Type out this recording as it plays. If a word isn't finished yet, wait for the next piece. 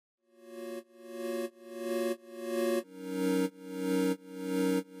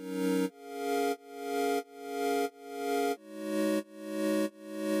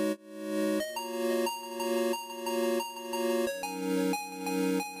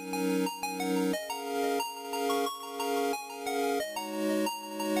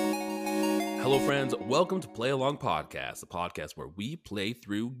Hello, friends. Welcome to Play Along Podcast, a podcast where we play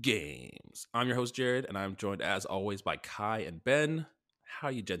through games. I'm your host, Jared, and I'm joined, as always, by Kai and Ben. How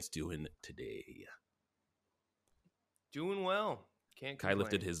you gents doing today? Doing well. Can't Kai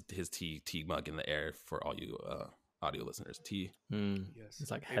complain. lifted his tea mug in the air for all you audio listeners. Tea. Yes. It's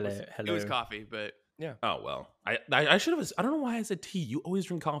like hello. It was coffee, but yeah. Oh well, I should have. I don't know why I said tea. You always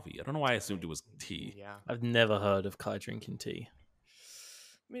drink coffee. I don't know why I assumed it was tea. Yeah. I've never heard of Kai drinking tea.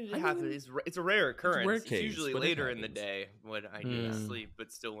 I mean, it's a rare occurrence. rare It's case, usually but it later in the happens. day when I need to sleep,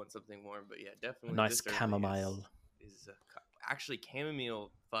 but still want something warm. But yeah, definitely. Nice this early chamomile. Actually, chamomile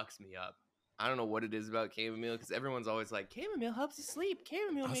fucks me up. I don't know what it is about chamomile because everyone's always like, chamomile helps you sleep.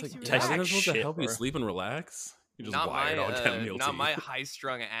 Chamomile I was makes like, you tastes isn't like it supposed to shit, help you bro. sleep and relax? You're just not wired my, on chamomile not tea. my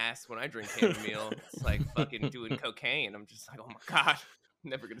high-strung ass when I drink chamomile. It's like fucking doing cocaine. I'm just like, oh my god,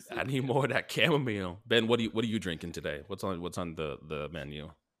 never gonna sleep. I need more of that chamomile. Ben, what are you drinking today? What's on the menu?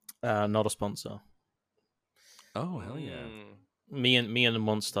 Not a sponsor. Oh hell yeah! Mm. Me and the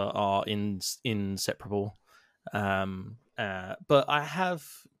Monster are inseparable. But I have,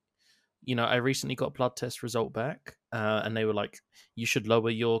 I recently got a blood test result back, and they were like, you should lower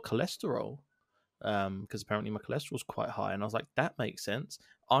your cholesterol, because apparently my cholesterol is quite high, and I was like, that makes sense.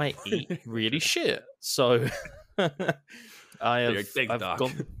 I eat really shit, so Thanks, Doc.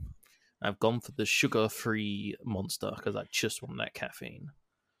 I've gone for the sugar-free Monster because I just want that caffeine.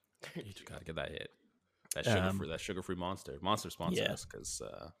 You just gotta get that hit. That sugar-free Monster. Monster sponsor Yeah. us because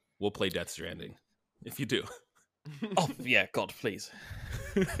we'll play Death Stranding if you do. Oh yeah, God, please.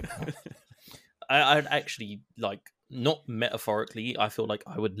 I'd actually not metaphorically. I feel like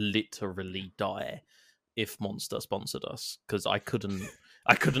I would literally die if Monster sponsored us because I couldn't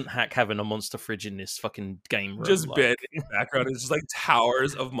hack having a Monster fridge in this fucking game room. Just Ben in the background is just like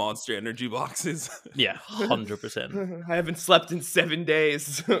towers of Monster Energy boxes. Yeah, 100%. I haven't slept in 7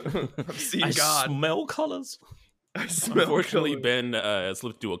 days. I've seen I God. smell colors. I smell Unfortunately, color. Ben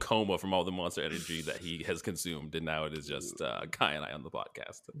slipped into a coma from all the Monster Energy that he has consumed, and now it is just Kai and I on the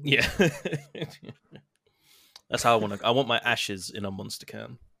podcast. Yeah, that's how I want to. I want my ashes in a Monster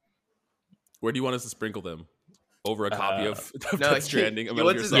can. Where do you want us to sprinkle them? Over a copy of No, Death Stranding? he Metal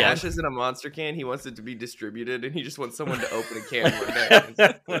wants Gear his Solid? ashes in a monster can. He wants it to be distributed, and he just wants someone to open a can one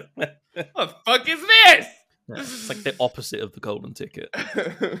day. What the fuck is this? Yeah, it's like the opposite of the golden ticket.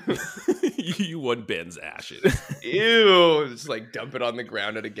 You won Ben's ashes. Ew! Just like dump it on the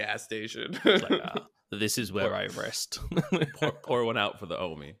ground at a gas station. It's like, this is where I rest. pour one out for the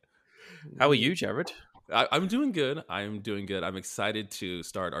Omi. How are you, Jared? I'm doing good. I'm excited to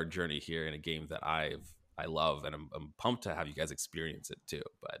start our journey here in a game that I love, and I'm pumped to have you guys experience it too.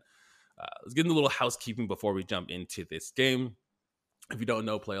 But let's get into a little housekeeping before we jump into this game. If you don't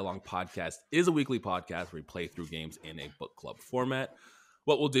know, Play Along Podcast is a weekly podcast where we play through games in a book club format.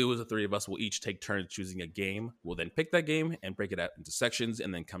 What we'll do is the three of us will each take turns choosing a game. We'll then pick that game and break it out into sections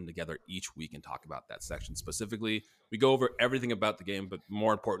and then come together each week and talk about that section specifically. We go over everything about the game, but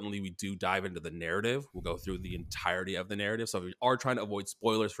more importantly, we do dive into the narrative. We'll go through the entirety of the narrative. So if you are trying to avoid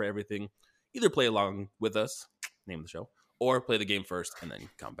spoilers for everything, either play along with us, name of the show, or play the game first and then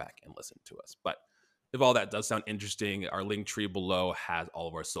come back and listen to us. But if all that does sound interesting, our link tree below has all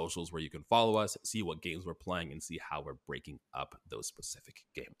of our socials where you can follow us, see what games we're playing, and see how we're breaking up those specific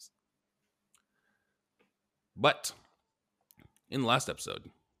games. But in the last episode,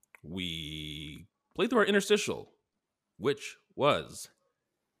 we played through our interstitial, which was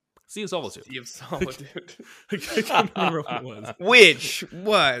Sea of Solitude. Sea of Solitude. I can't remember what it was. Which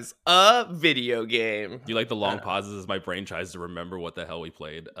was a video game. Do you like the long pauses as my brain tries to remember what the hell we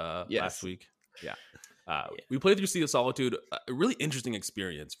played last week? Yeah. We played through Sea of Solitude. A really interesting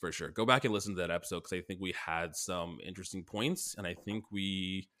experience for sure. Go back and listen to that episode because I think we had some interesting points, and I think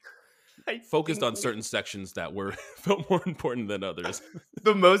we focused on certain sections that were felt more important than others.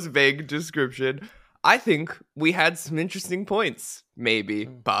 The most vague description. I think we had some interesting points. Maybe,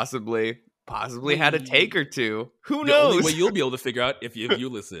 possibly had a take or two. Who The only knows? way you'll be able to figure out if you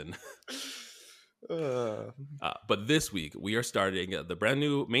listen. But this week, we are starting the brand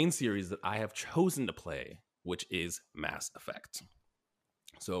new main series that I have chosen to play, which is Mass Effect.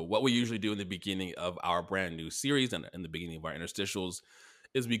 So what we usually do in the beginning of our brand new series and in the beginning of our interstitials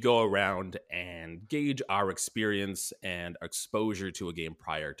is we go around and gauge our experience and exposure to a game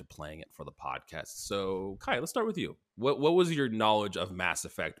prior to playing it for the podcast. So, Kai, let's start with you. What was your knowledge of Mass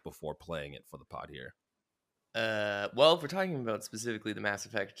Effect before playing it for the pod here? Well, if we're talking about specifically the Mass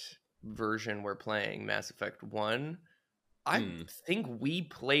Effect version we're playing, Mass Effect 1, I think we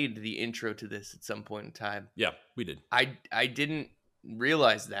played the intro to this at some point in time. Yeah, we did. I didn't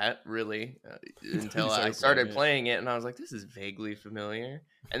realize that really until You I started started playing it. playing it, and I was like, this is vaguely familiar.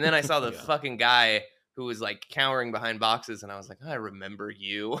 And then I saw the Yeah. fucking guy who was like cowering behind boxes, and I was like, I remember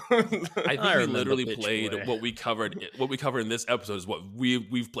you. I think I we remember literally Bitch played Boy. what we covered. What we cover in this episode is what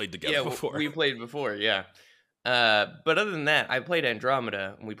we've played together Yeah, before. we played before, yeah. But other than that, I played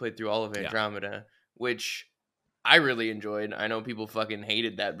Andromeda, and we played through all of Yeah. Andromeda, which I really enjoyed. I know people fucking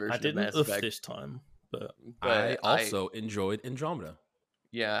hated that version I of didn't Mass oof Effect, this time, but I but also enjoyed Andromeda.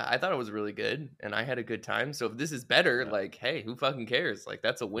 yeah, I thought it was really good, and I had a good time. So if this is better, Yeah. like, hey, who fucking cares? Like,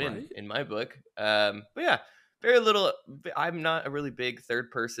 that's a win Right? in my book. But yeah, very little. I'm not a really big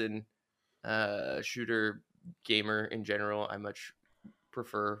third person shooter gamer in general. I much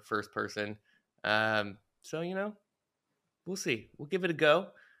prefer first person. So we'll see. We'll give it a go.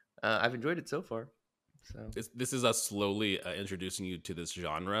 I've enjoyed it so far. So This is us slowly introducing you to this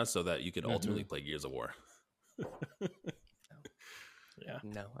genre so that you could Mm-hmm. ultimately play Gears of War. yeah.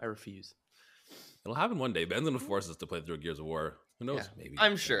 no, I refuse. It'll happen one day. Ben's gonna force us to play through Gears of War. Who knows? Yeah, Maybe.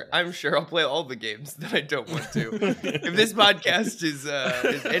 I'm sure I'll play all the games that I don't want to. If this podcast is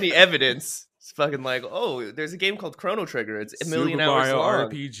any evidence, it's fucking like, oh, there's a game called Chrono Trigger. It's a million Super hours Mario long.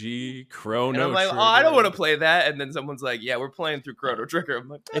 RPG, Chrono And I'm like, Trigger. oh, I don't want to play that. And then someone's like, yeah, we're playing through Chrono Trigger. I'm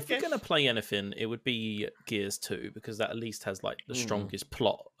like, If okay. you're gonna play anything, it would be Gears 2 because that at least has like the Mm. strongest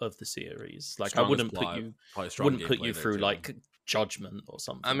plot of the series. Like Strongest I wouldn't plot, put you probably strong wouldn't put gameplay you there, through too. like Judgment or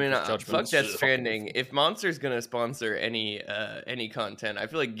something. I mean, 'cause fuck Judgment's Death fucking Stranding. awful. If Monster's gonna sponsor any content, I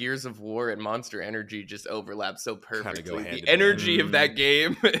feel like Gears of War and Monster Energy just overlap so perfectly. go hand The in energy hand. of that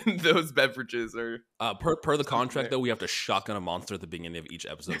game and those beverages are. Per the contract though, we have to shotgun a monster at the beginning of each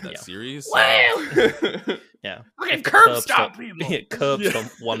episode of that Yeah. series. so- Wow! Yeah, I We can have to curb stomp people. Yeah, curb Yeah.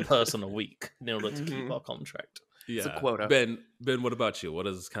 stomp one person a week in order to keep Mhm. our contract. yeah. a quota. Ben, what about you? What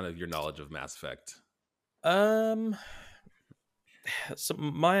is kind of your knowledge of Mass Effect? So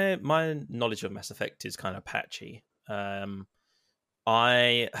my knowledge of Mass Effect is kind of patchy.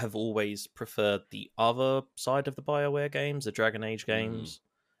 I have always preferred the other side of the BioWare games, the Dragon Age games.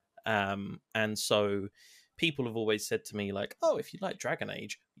 And so people have always said to me, like, oh, if you like Dragon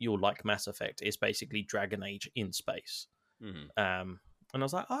Age, you'll like Mass Effect. It's basically Dragon Age in space. Mhm. And I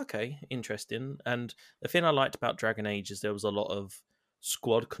was like, oh, okay, interesting. And the thing I liked about Dragon Age is there was a lot of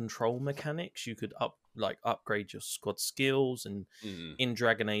squad control mechanics. You could upgrade your squad skills, and Mhm. in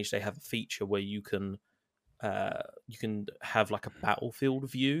Dragon Age they have a feature where you can have like a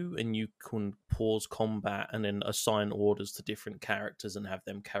battlefield view, and you can pause combat and then assign orders to different characters and have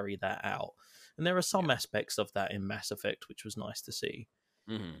them carry that out. And there are some aspects of that in Mass Effect, which was nice to see.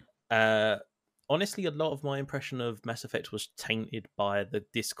 Mhm. Honestly, a lot of my impression of Mass Effect was tainted by the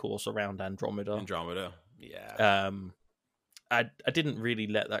discourse around Andromeda. Andromeda. Yeah. I didn't really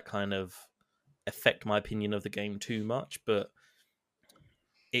let that kind of affect my opinion of the game too much, but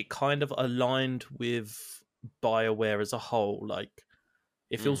it kind of aligned with BioWare as a whole. Like,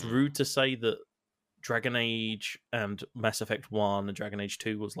 it feels Mhm. rude to say that Dragon Age and Mass Effect 1 and Dragon Age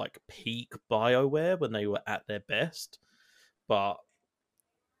 2 was like peak BioWare when they were at their best, but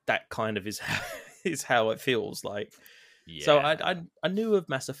that kind of is how it feels like. Yeah. So I knew of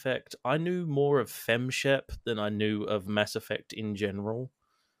Mass Effect. I knew more of FemShep than I knew of Mass Effect in general.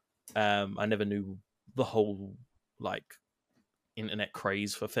 I never knew the whole like internet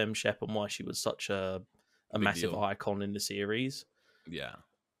craze for FemShep and why she was such a Big massive deal. icon in the series. Yeah.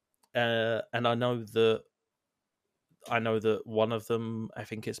 And I know that one of them, I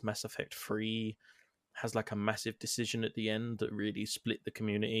think it's Mass Effect 3, has like a massive decision at the end that really split the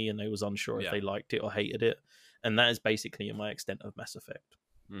community, and they was unsure if Yeah. they liked it or hated it. And that is basically my extent of Mass Effect.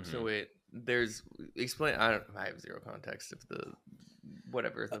 Mhm. So wait, explain. I have zero context of the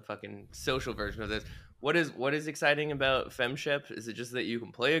fucking social version of this. What is exciting about FemShep? Is it just that you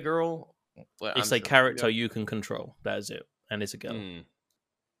can play a girl? Well, It's I'm a so- character you can control. That is it. And it's a girl. Mm.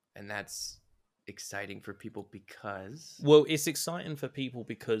 and that's exciting for people because Well, it's exciting for people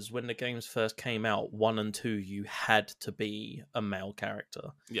because when the games first came out, 1 and 2, you had to be a male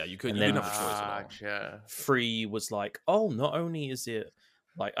character. Yeah, you couldn't. And You then- didn't have a choice at all. Gotcha. 3 was like, oh, not only is it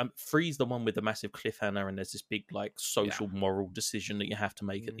like 3's the one with the massive cliffhanger, and there's this big like social moral decision that you have to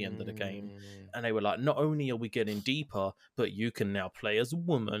make at the end of the game. And they were like, not only are we getting deeper, but you can now play as a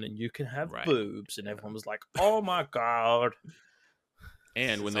woman and you can have Right. boobs. And everyone was like, oh my god.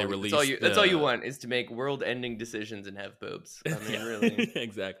 And when That's they all- released, that's all you want is to make world-ending decisions and have boobs. I mean, really.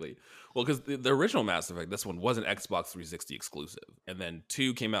 Exactly. Well, because the original Mass Effect, this one was an Xbox 360 exclusive, and then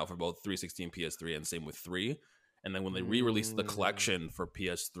 2 came out for both 360 and PS3, and same with 3. And then when they re-released the collection for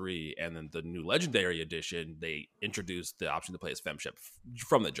PS3 and then the new Legendary Edition, they introduced the option to play as FemShep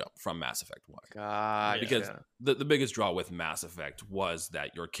from the jump, from Mass Effect 1. God, Because the biggest draw with Mass Effect was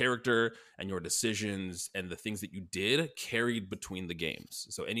that your character and your decisions and the things that you did carried between the games.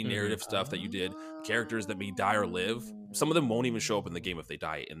 So any narrative stuff that you did, characters that may die or live, some of them won't even show up in the game if they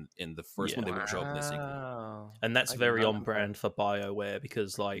die. In the first one, they won't show up in the sequel. And that's very on brand for BioWare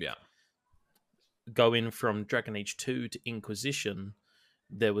because, like, going from Dragon Age 2 to Inquisition,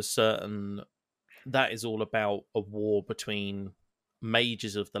 there was certain... That is all about a war between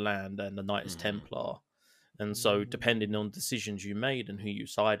mages of the land and the Knights Templar. And so, depending on decisions you made and who you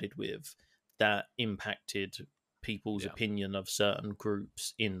sided with, that impacted people's opinion of certain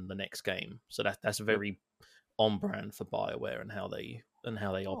groups in the next game. So that's very on brand for BioWare and how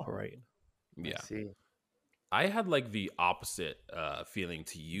they operate. Yeah. I see. I had like the opposite feeling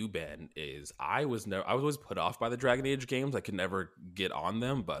to you, Ben. Is I was always put off by the Dragon Age games. I could never get on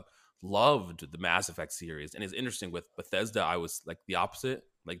them, but loved the Mass Effect series. And it's interesting with Bethesda, I was like the opposite.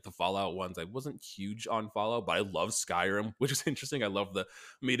 Like the Fallout ones, I wasn't huge on Fallout, but I love Skyrim, which is interesting. I love the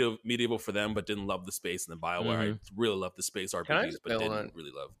medieval for them, but didn't love the space. And then BioWare, I really love the space RPGs, but didn't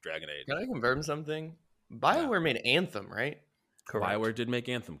really love Dragon Age. Can I confirm something? BioWare made Anthem, right? Correct. BioWare did make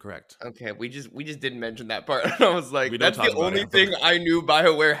Anthem, correct. Okay, we just didn't mention that part. I was like, that's the only Anthem. thing I knew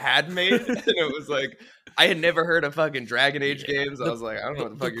BioWare had made. And it was like, I had never heard of fucking Dragon Age games. I was like, I don't know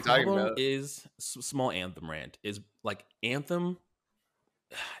what the fuck you're talking about. Is small Anthem rant is like Anthem.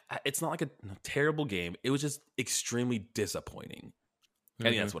 It's not like a terrible game. It was just extremely disappointing. I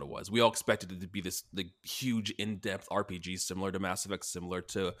think that's what it was. We all expected it to be this huge, in-depth RPG similar to Mass Effect, similar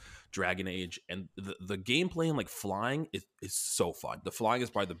to Dragon Age, and the gameplay and like flying is so fun. The flying is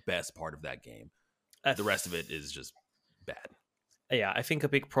probably the best part of that game. The rest of it is just bad. Yeah, I think a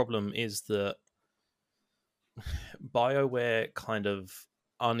big problem is that BioWare kind of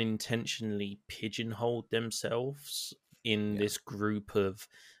unintentionally pigeonholed themselves in this group of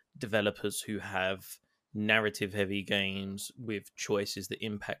developers who have narrative heavy games with choices that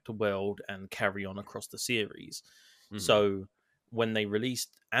impact the world and carry on across the series. So when they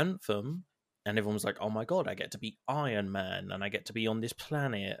released Anthem and everyone was like, oh my god, I get to be Iron Man and I get to be on this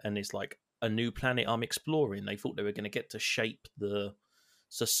planet and it's like a new planet I'm exploring, they thought they were going to get to shape the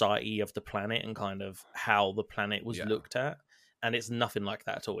society of the planet and kind of how the planet was looked at, and it's nothing like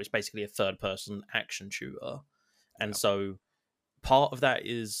that at all. It's basically a third person action shooter. And so part of that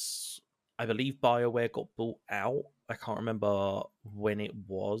is, I believe BioWare got bought out. I can't remember when it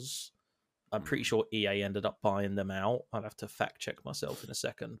was. I'm pretty sure EA ended up buying them out. I'll have to fact check myself in a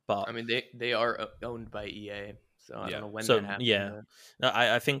second. But I mean, they are owned by EA, so I don't know when that happened. Yeah,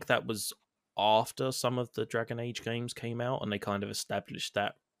 I think that was after some of the Dragon Age games came out, and they kind of established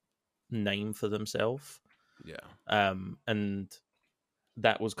that name for themselves. Yeah. And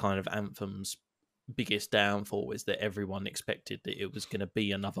that was kind of Anthem's biggest downfall, is that everyone expected that it was going to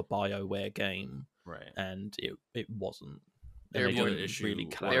be another BioWare game, right? And it wasn't. They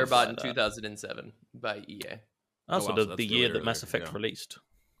were bought in 2007 by EA. So the year that Mass Effect released.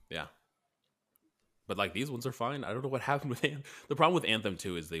 Yeah. But like these ones are fine. I don't know what happened with Anthem. The problem with Anthem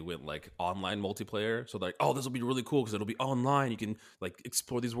 2 is they went like online multiplayer. So like, oh, this will be really cool because it'll be online. You can like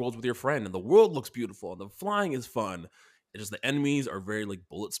explore these worlds with your friend, and the world looks beautiful, and the flying is fun. It's just the enemies are very like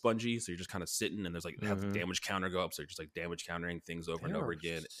bullet spongy, so you're just kind of sitting, and there's like have the damage counter go up, so you're just like damage countering things over and over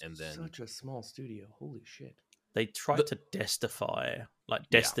again. And then such a small studio, holy shit! They tried to Destify, like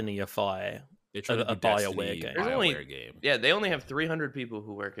Destinyify, a BioWare game. Yeah, they only have 300 people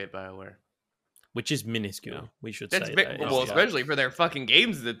who work at BioWare, which is minuscule. We should say that. Well, especially for their fucking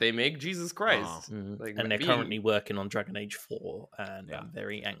games that they make. Jesus Christ! Like, and they're currently working on Dragon Age 4, and I'm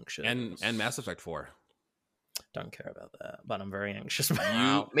very anxious. And Mass Effect 4. Don't care about that, but I'm very anxious about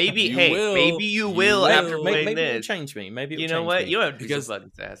you. Maybe you will after playing maybe this. It'll change me. Maybe it'll you know change what? me. You don't have to be so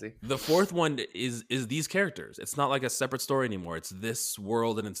fucking sassy. The fourth one is these characters. It's not like a separate story anymore. It's this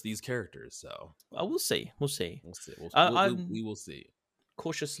world and it's these characters. So we'll see. We'll see. We will see.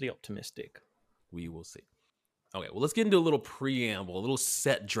 Cautiously optimistic. We will see. Okay, well, let's get into a little preamble, a little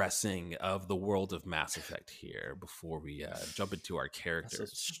set dressing of the world of Mass Effect here before we jump into our characters.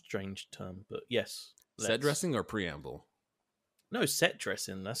 That's a strange term, but yes. Set dressing or preamble? No, set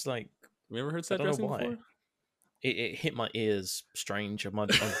dressing. That's like... You ever heard set dressing before? It hit my ears strange, and my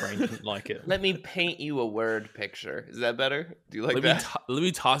brain didn't like it. Let me paint you a word picture. Is that better? Do you like that? Let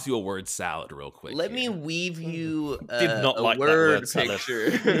me toss you a word salad real quick. Let me weave you Did not like word that word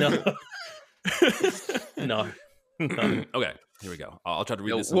picture. No. Okay, here we go. I'll try to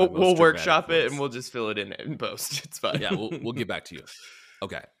read this. We'll workshop it, and we'll just fill it in post. It's fine. Yeah, we'll get back to you.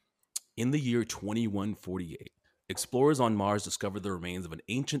 Okay. In the year 2148, explorers on Mars discovered the remains of an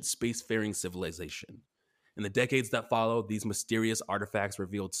ancient spacefaring civilization. In the decades that followed, these mysterious artifacts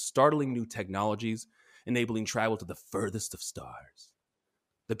revealed startling new technologies, enabling travel to the furthest of stars.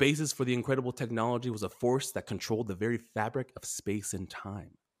 The basis for the incredible technology was a force that controlled the very fabric of space and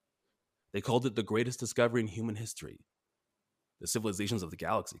time. They called it the greatest discovery in human history. The civilizations of the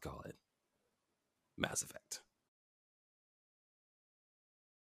galaxy call it Mass Effect.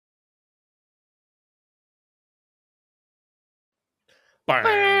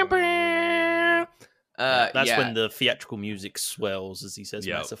 That's yeah. when the theatrical music swells as he says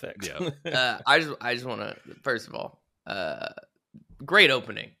Yep, Mass Effect. yep. I just want to first of all, great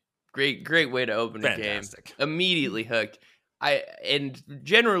opening, great way to open a game. Fantastic. Immediately hooked. And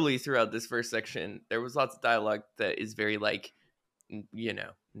generally throughout this first section, there was lots of dialogue that is very like, you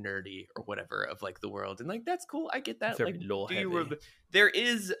know, nerdy or whatever of like the world, and like that's cool. I get that. Very like, lore heavy. there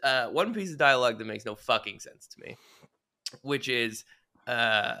is one piece of dialogue that makes no fucking sense to me, which is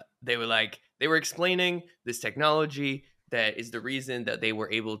they were explaining this technology that is the reason that they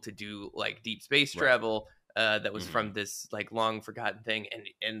were able to do like deep space Right. travel that was from this like long forgotten thing,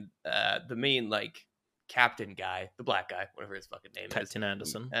 and the main like captain guy, the black guy, whatever his fucking name Captain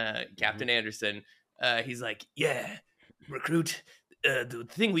Anderson. is, Captain Anderson, he's like, yeah, recruit, the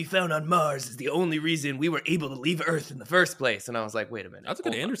thing we found on Mars is the only reason we were able to leave Earth in the first place. And I was like, wait a minute, That's a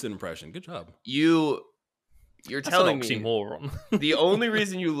good hold on. Anderson impression. Good job. You're That's telling an me oxymoron. the only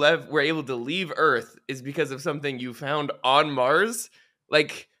reason you were able to leave Earth is because of something you found on Mars?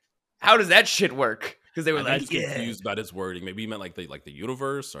 Like, how does that shit work? Because they were I'm like, just yeah. confused about his wording. Maybe he meant like the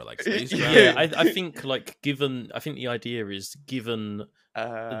universe or like space Yeah. travel. Yeah, I think like I think the idea is given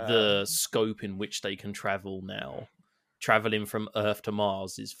the scope in which they can travel now, traveling from Earth to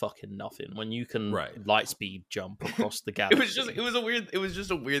Mars is fucking nothing. When you can Right. light speed jump across the It galaxy. was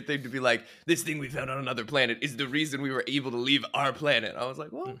just a weird thing to be like, this thing we found on another planet is the reason we were able to leave our planet. I was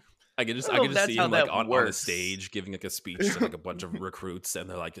like, well, I could just I don't know if see that's how him like that on a works. stage giving like a speech to like a bunch of recruits, and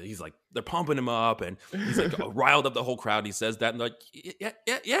they're pumping him up, and he's like riled up the whole crowd. He says that, and they're like,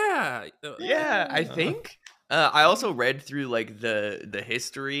 yeah. yeah, I think. I also read through like the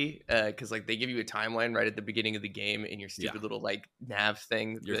history because like they give you a timeline right at the beginning of the game in your stupid little like nav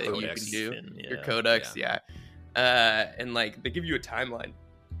thing Your that codex. you can do. Fin, Your yeah. codex, yeah. And like they give you a timeline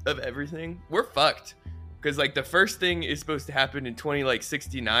of everything. We're fucked because like the first thing is supposed to happen in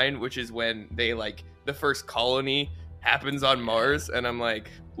 2069, which is when they like the first colony happens on Mars, and I'm like,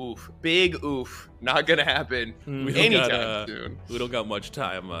 oof, big oof, not gonna happen Mm. anytime soon. We don't got much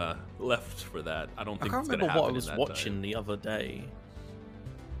time left for that. I don't I think can't it's gonna remember happen what I in was that watching time. the other day.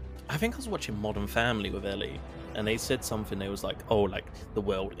 I think I was watching Modern Family with Ellie, and they said something. They was like, "Oh, like the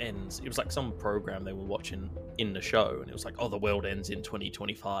world ends." It was like some program they were watching in the show, and it was like, "Oh, the world ends in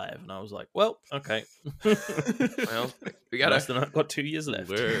 2025," and I was like, "Well, okay." Well, we Less gotta. than I've got 2 years left.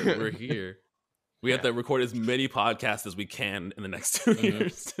 We're here. We have to record as many podcasts as we can in the next 2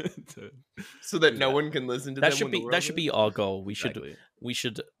 years. So that no one can listen to That them should when the be world be our goal. We should Exactly. we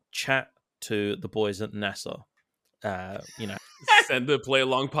should chat to the boys at NASA. Send a play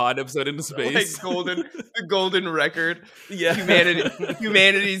along pod episode into space. Like the golden record. Yeah.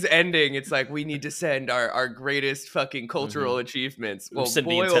 Humanity's ending. It's like we need to send our greatest fucking cultural achievements. Well, Send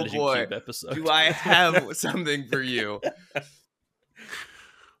the boy, oh Intelligent boy, Cube episode. do I have something for you?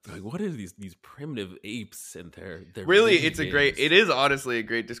 Like, what are these primitive apes and their Really, video it's a games? great. It is honestly a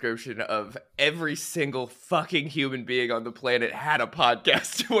great description of every single fucking human being on the planet had a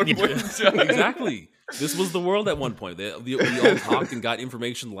podcast at one point in time. Exactly. This was the world at one point. We all talked and got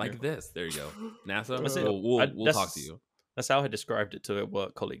information like this. There you go. NASA, That's it. we'll talk to you. That's how I described it to a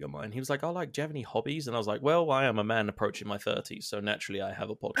work colleague of mine. He was like, "Oh, like, do you have any hobbies?" And I was like, "Well, I am a man approaching my 30s, so naturally I have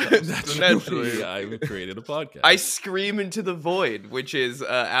a podcast." Naturally, I created a podcast. I scream into the void, which is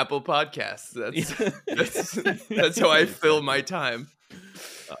Apple Podcasts. That's how I fill my time.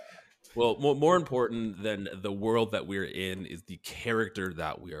 Well, more important than the world that we're in is the character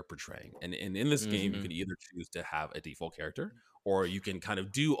that we are portraying. And in this game, you can either choose to have a default character, or you can kind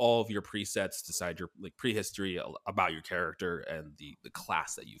of do all of your presets, decide your like prehistory about your character and the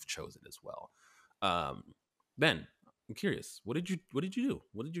class that you've chosen as well. Ben, I'm curious, what did you do?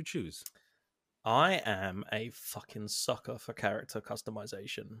 What did you choose? I am a fucking sucker for character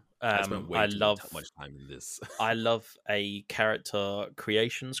customization. I spent way too much time in this. I love a character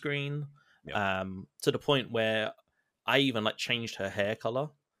creation screen, to the point where I even like changed her hair color,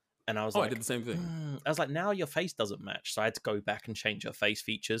 and I was like, I did the same thing. I was like, now your face doesn't match, so I had to go back and change her face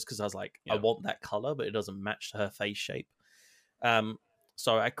features because I was like, I want that color, but it doesn't match her face shape.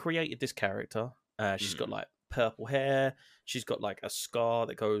 So I created this character. She's got like purple hair. She's got like a scar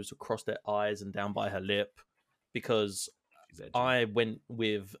that goes across their eyes and down by her lip. because She's edgy. I went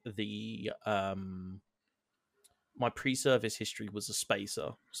with the my pre-service history was a spacer.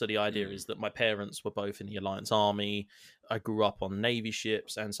 So the idea is that my parents were both in the Alliance Army. I grew up on Navy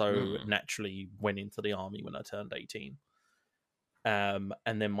ships, and so naturally went into the Army when I turned 18. And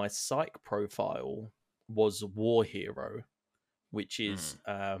then my psych profile was War Hero, which is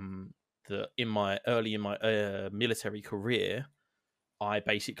in my military career, I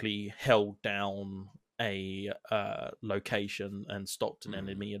basically held down a location and stopped an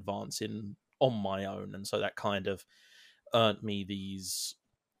enemy advancing on my own, and so that kind of earned me these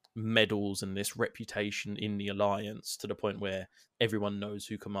medals and this reputation in the Alliance to the point where everyone knows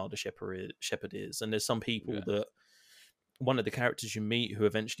who Commander Shepard is. And there's some people that one of the characters you meet who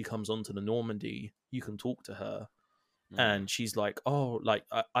eventually comes onto the Normandy, you can talk to her. And she's like, oh, like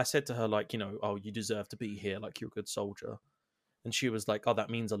I said to her, like, you know, oh, you deserve to be here, like you're a good soldier. And she was like, oh, that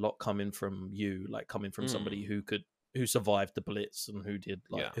means a lot coming from you, like coming from somebody who survived the Blitz and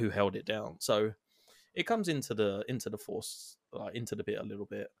who held it down. So it comes into the force, into the bit a little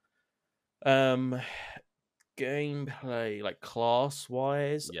bit. Gameplay, like class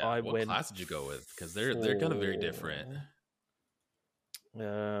wise, what class did you go with? Because they're kind of very different.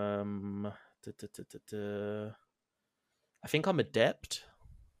 I think I'm Adept.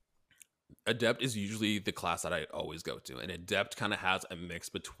 Adept is usually the class that I always go to, and Adept kind of has a mix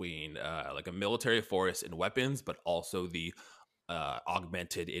between like a military force and weapons, but also the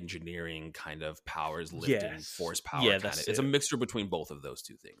augmented engineering kind of powers, lifting force power. Yeah, it's a mixture between both of those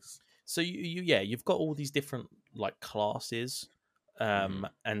two things. So you've got all these different like classes,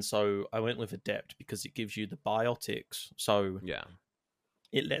 and so I went with Adept because it gives you the biotics. So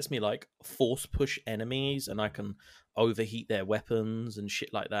it lets me like force push enemies, and I can overheat their weapons and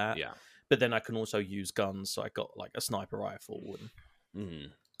shit like that. Yeah. But then I can also use guns, so I got like a sniper rifle, and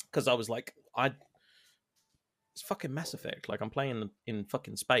because I was like, it's fucking Mass Effect. Like I'm playing in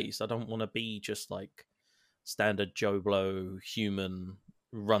fucking space. I don't want to be just like standard Joe Blow human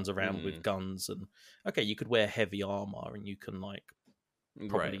who runs around with guns. And okay, you could wear heavy armor and you can like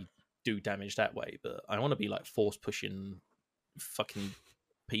probably do damage that way, but I want to be like force pushing fucking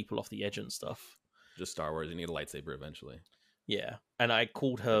people off the edge and stuff. Just Star Wars. You need a lightsaber eventually. Yeah, and I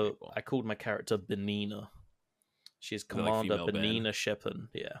called my character Benina. She's Commander Benina Shepard.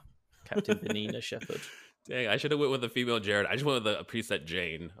 Yeah, Captain Benina Shepard. Dang, I should have went with a female Jared. I just went with a preset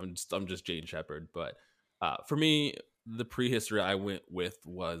Jane. I'm just Jane Shepard. But for me, the prehistory I went with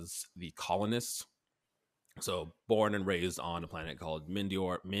was the colonists. So born and raised on a planet called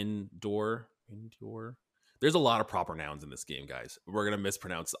Mindor. There's a lot of proper nouns in this game, guys. We're gonna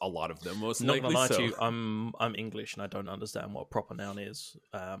mispronounce a lot of them, most likely. Not gonna lie to you, I'm English and I don't understand what a proper noun is.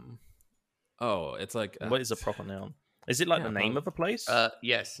 It's like what is a proper noun? Is it like the name of a place?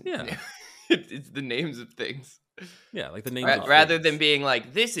 Yes. Yeah. It's the names of things. Yeah, like the name. Rather than being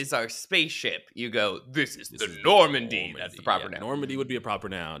like, this is our spaceship, you go, this is the Normandy. That's the proper noun. Normandy would be a proper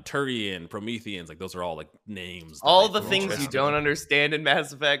noun. Turian, Prometheans, like those are all like names. All the things you don't understand in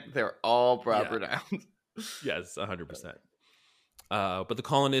Mass Effect, they're all proper nouns. Yes, 100%. But the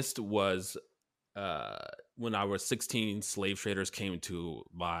colonist was when I was 16, slave traders came to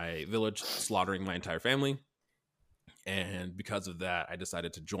my village, slaughtering my entire family. And because of that, I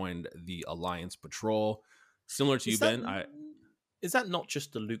decided to join the Alliance Patrol. Similar to Ben, is that not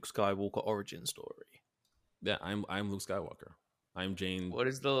just the Luke Skywalker origin story? Yeah, I'm Luke Skywalker. I'm Jane. What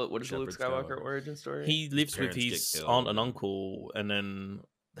is the Luke Skywalker origin story? He lives with his aunt and uncle, and then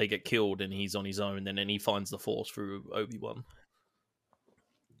they get killed, and he's on his own. And then he finds the Force through Obi-Wan.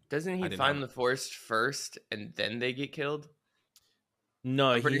 Doesn't he find the Force first, and then they get killed?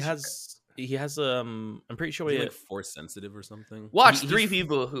 No, he has. I'm pretty sure he's like Force sensitive or something. Watch three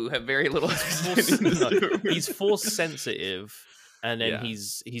people who have very little. He's Force sensitive, and then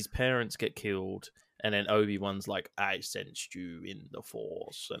his parents get killed, and then Obi-Wan's like, "I sensed you in the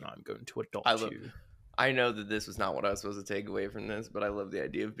Force, and I'm going to adopt you." I know that this was not what I was supposed to take away from this, but I love the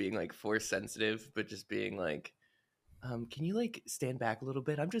idea of being like Force sensitive, but just being like, can you like stand back a little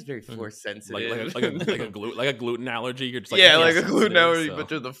bit? I'm just very Force sensitive, like a gluten allergy. You're just like like a gluten allergy, but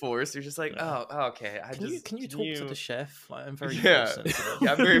to the Force, you're just like, oh, okay. Can you talk to the chef? Like, I'm very Force sensitive.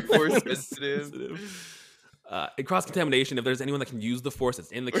 Yeah, I'm very Force sensitive. In cross-contamination, if there's anyone that can use the Force,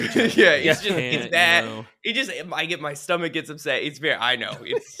 it's in the kitchen. I get my stomach gets upset. It's very, I know.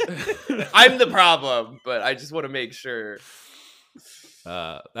 I'm the problem, but I just want to make sure.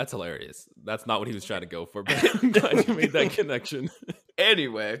 That's hilarious. That's not what he was trying to go for, but I'm glad you made that connection.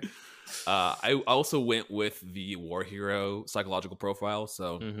 Anyway. I also went with the War Hero psychological profile.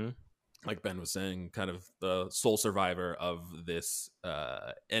 So like Ben was saying, kind of the sole survivor of this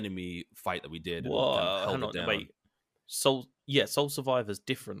enemy fight that we did, and kind of Whoa, held hang it on, down. wait. Soul Survivor's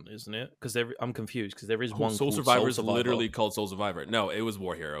different, isn't it? Because I'm confused because there is one Soul called Survivor is Soul Survivor. literally called Soul Survivor. No, it was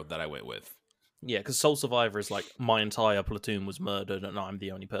War Hero that I went with. Yeah, because Soul Survivor is like my entire platoon was murdered and I'm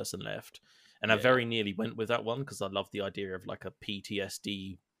the only person left. And I Yeah. very nearly went with that one because I love the idea of like a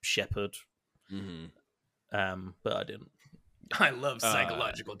PTSD shepherd. But I didn't. I love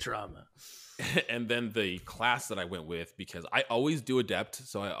psychological trauma. And then the class that I went with, because I always do Adept,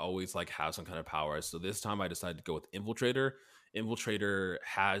 so I always like have some kind of powers. So this time I decided to go with Infiltrator. Infiltrator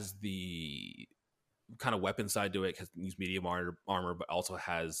has the kind of weapon side to it, because it use medium armor, but also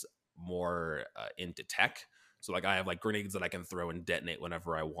has more into tech. So like I have like grenades that I can throw and detonate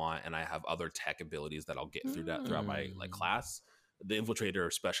whenever I want, and I have other tech abilities that I'll get throughout my like class. The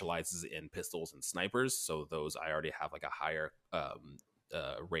Infiltrator specializes in pistols and snipers, so those I already have like a higher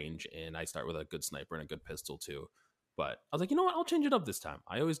range, and I start with a good sniper and a good pistol too. But I was like, you know what, I'll change it up this this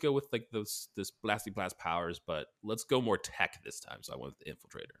always go with like this blasty blast powers, but let's go more tech this time. So I went with the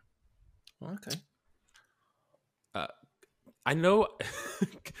Infiltrator. Okay. I know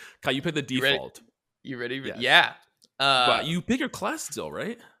Kai, you picked the default. You ready? Yes. Yeah. But you pick your class still,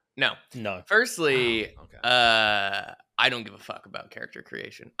 right? No. Firstly, okay. I don't give a fuck about character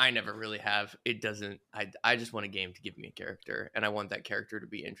creation. I never really have. It doesn't. I just want a game to give me a character, and I want that character to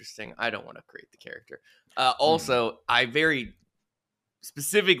be interesting. I don't want to create the character. Also, I very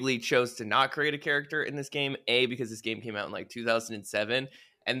specifically chose to not create a character in this game. Because this game came out in like 2007,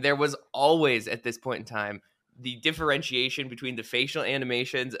 and there was always at this point in time the differentiation between the facial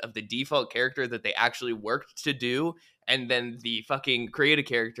animations of the default character that they actually worked to do, and then the fucking create a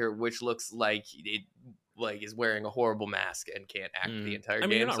character which looks like it like is wearing a horrible mask and can't act the entire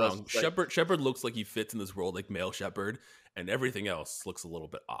game. You're not So wrong. Shepard looks like he fits in this world like male Shepard, and everything else looks a little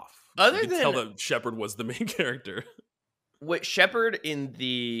bit off. Other you can than tell that Shepard was the main character. What Shepard in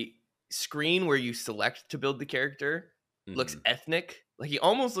the screen where you select to build the character looks ethnic. Like he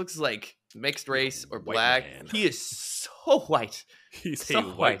almost looks like mixed race or black. Man. He is so white. He's so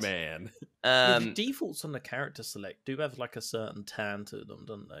a white man. The defaults on the character select do have like a certain tan to them,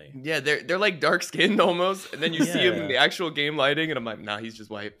 don't they? Yeah, they're like dark skinned almost, and then you see him in the actual game lighting, and I'm like, nah, he's just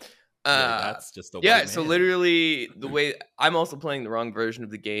white. That's just a white man. So literally the way I'm also playing the wrong version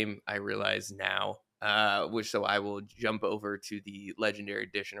of the game, I realize now. So I will jump over to the Legendary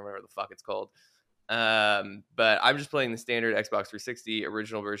Edition or whatever the fuck it's called. But I'm just playing the standard Xbox 360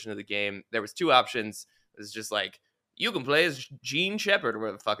 original version of the game. There was two options. It was just like, you can play as Gene Shepard or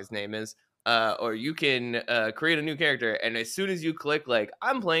whatever the fuck his name is, or you can create a new character. And as soon as you click like,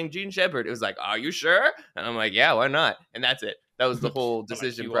 I'm playing Gene Shepard, it was like, are you sure? And I'm like, yeah, why not? And that's it. That was the whole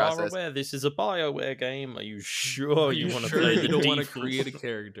decision you process. Are aware this is a BioWare game? Are you sure you want to play the you don't default? want to create a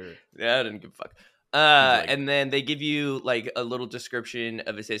character? Yeah, I didn't give a fuck. And then they give you like a little description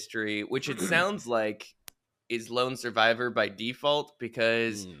of his history, which it sounds like is Lone Survivor by default,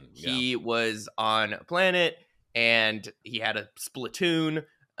 because he was on a planet and he had a Splatoon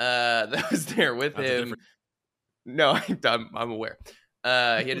that was there with him. No, I'm aware. He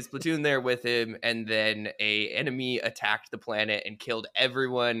had his platoon there with him, and then a enemy attacked the planet and killed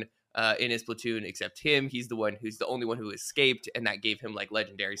everyone in his platoon except him. He's the only one who escaped, and that gave him like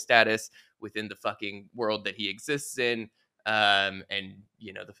legendary status within the fucking world that he exists in. And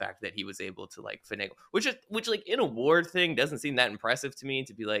you know, the fact that he was able to like finagle, which like in a war thing doesn't seem that impressive to me,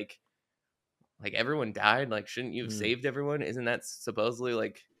 to be like everyone died, like shouldn't you have saved everyone? Isn't that supposedly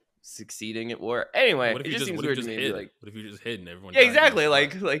like succeeding at war? Anyway, it just seems weird to me. Like, what if you just hid and everyone? Yeah, exactly.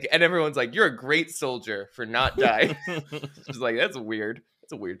 Like, and everyone's like, "You're a great soldier for not dying." Just like that's weird.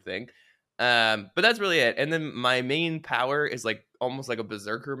 It's a weird thing. But that's really it. And then my main power is like almost like a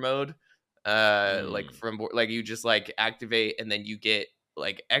berserker mode. Like you just like activate, and then you get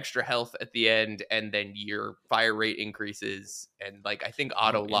like extra health at the end, and then your fire rate increases, and like I think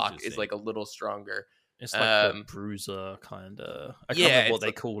auto lock is like a little stronger. It's like the bruiser kind of. I can't remember what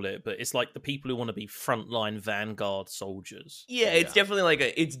they call it, but it's like the people who want to be frontline vanguard soldiers. Yeah, it's definitely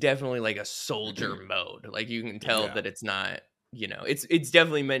like a soldier mode. Like you can tell that it's not, you know, it's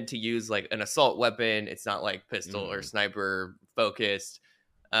definitely meant to use like an assault weapon. It's not like pistol or sniper focused.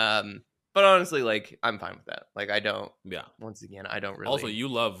 But honestly, like I'm fine with that. Like I don't. Yeah. Once again, I don't really. Also, you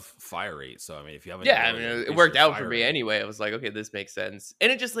love fire rate, so I mean, if you haven't. Yeah, I mean, it worked out for me anyway. I was like, okay, this makes sense, and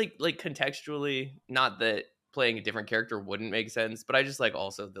it just like contextually, not that playing a different character wouldn't make sense, but I just like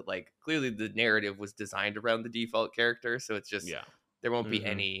also that like clearly the narrative was designed around the default character, so it's just there won't be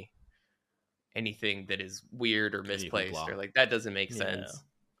anything that is weird or misplaced or like that doesn't make sense.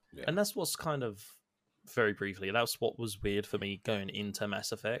 Yeah. And that's what's kind of very briefly, that's what was weird for me going into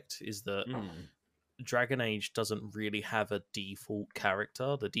Mass Effect, is that Mm. Dragon Age doesn't really have a default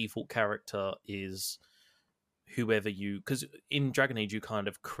character. The default character is whoever you, because in Dragon Age you kind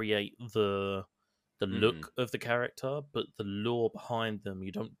of create the look of the character, but the lore behind them,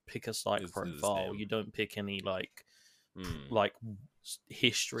 you don't pick a psych Is profile, them. you don't pick any like Mm.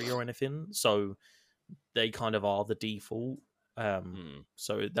 history or anything, so they kind of are the default.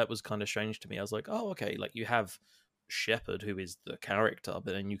 So that was kind of strange to me. I was like, oh, okay, like you have Shepard, who is the character, but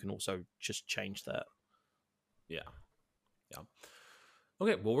then you can also just change that. Yeah.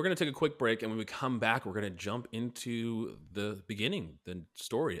 Okay, well, we're going to take a quick break, and when we come back, we're going to jump into the beginning, the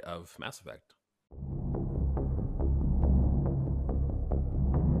story of Mass Effect.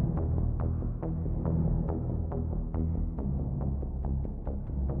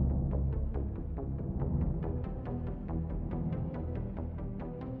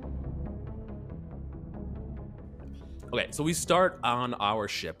 Okay, so we start on our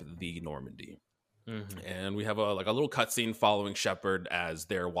ship, the Normandy. Mm-hmm. And we have a little cutscene following Shepard as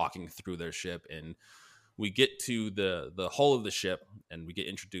they're walking through their ship, and we get to the hull of the ship, and we get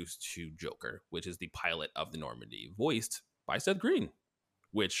introduced to Joker, which is the pilot of the Normandy, voiced by Seth Green,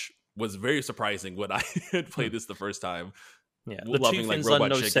 which was very surprising when I had played this the first time. Yeah, the Loving, two like, things I Robot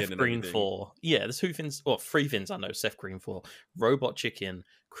know Chicken Seth and Green everything. for. Yeah, there's three things I know Seth Green for: Robot Chicken,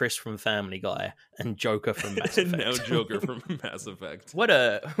 Chris from Family Guy, and Joker from Mass And Effect. now Joker from Mass Effect. What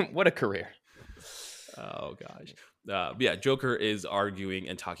a career. Oh gosh. Yeah, Joker is arguing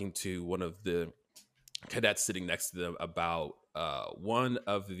and talking to one of the cadets sitting next to them about one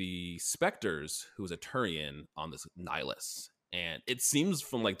of the Spectres who's a Turian on this Nihilus. And it seems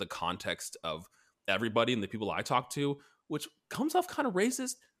from like the context of everybody and the people I talk to, which comes off kind of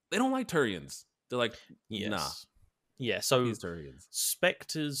racist, they don't like Turians. They're like, nah, Yeah, so these Turians.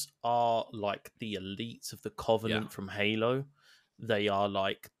 Spectres are like the elites of the Covenant from Halo. They are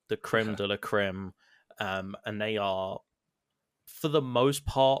like the creme de la creme. And they are, for the most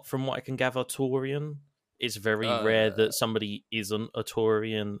part, from what I can gather, Taurian. It's very rare that somebody isn't a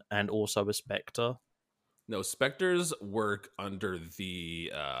Taurian and also a Spectre. No, Spectres work under the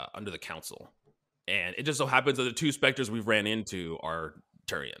council. And it just so happens that the two Spectres we've ran into are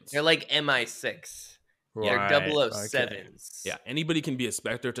Turians. They're like MI6. They're Right, 007s. okay. Yeah, anybody can be a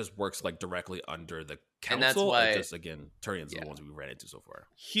Spectre. It just works like directly under the council. And that's why- It just, again, Turians are the ones we ran into so far.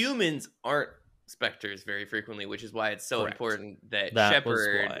 Humans aren't Spectres very frequently, which is why it's so Correct. important that That was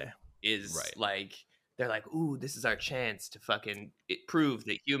Shepard why. is Right. like, they're like, ooh, this is our chance to fucking prove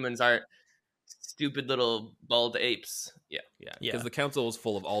that humans aren't stupid little bald apes. Yeah. Yeah, Yeah. because the council is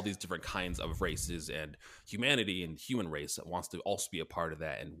full of all these different kinds of races, and humanity and human race that wants to also be a part of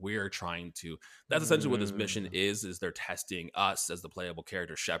that. And we're trying to. That's essentially what this mission is they're testing us as the playable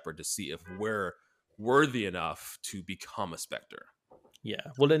character Shepard to see if we're worthy enough to become a Spectre. Yeah.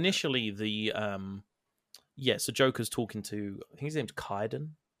 Well, initially so Joker's talking to, I think his name's Caden.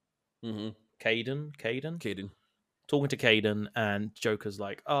 Mm-hmm. Caden. Talking to Caden, and Joker's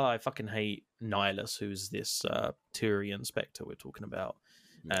like, oh, I fucking hate Nihilus, who's this Turian Spectre we're talking about.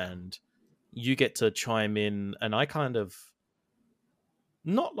 Yeah. And you get to chime in, and I kind of,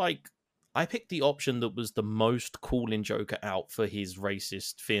 not like, I picked the option that was the most calling Joker out for his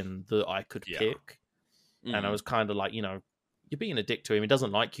racist fin that I could pick. And I Mhm. was kind of like, you're being a dick to him. He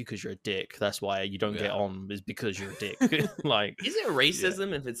doesn't like you because you're a dick. That's why you don't get on, is because you're a dick. Like, Is it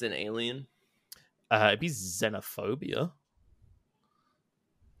racism if it's an alien? it'd be xenophobia.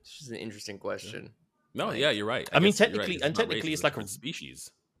 It's just an interesting question. No, Like- yeah, you're right. I mean, guess you're right. technically- It's and not technically racist, it's like a- different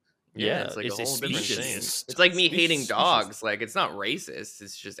species. Yeah, it's like it's a a whole different species. thing. It's like me hating Species. dogs. Like, it's not racist.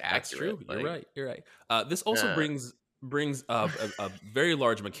 It's just accurate. That's true. Like, You're right. This also Uh. brings up a very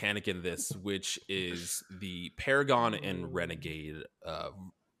large mechanic in this, which is the Paragon and Renegade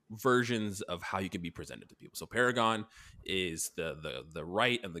versions of how you can be presented to people. So Paragon is the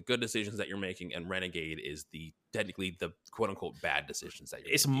right and the good decisions that you're making, and Renegade is technically the quote unquote bad decisions that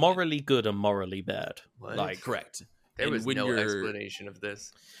you're It's making. morally good and morally bad. What? Like, Correct. There And was when no you're- explanation of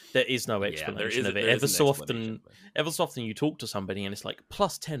this. there is no Yeah, explanation of it. there is Ever an so explanation, often you talk to somebody and it's like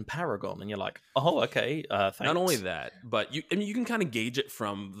plus 10 Paragon, and you're like, oh, okay. Thanks. Not only that, but you can kind of gauge it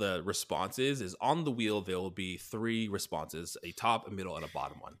from the responses. Is on the wheel there will be 3 responses: a top, a middle, and a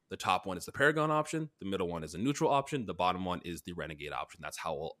bottom one. The top one is the Paragon option, the middle one is a neutral option, the bottom one is the Renegade option. That's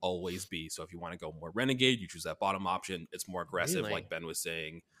how it will always be. So if you want to go more Renegade, you choose that bottom option. It's more aggressive, Really? like Ben was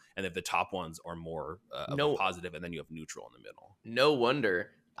saying. And if the top ones are more of No. a positive, and then you have neutral in the middle. No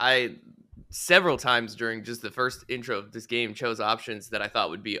wonder I several times during just the first intro of this game chose options that I thought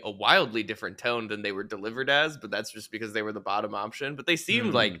would be a wildly different tone than they were delivered as, but that's just because they were the bottom option. But they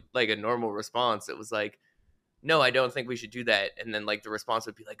seemed like a normal response. It was like, no, I don't think we should do that. And then like the response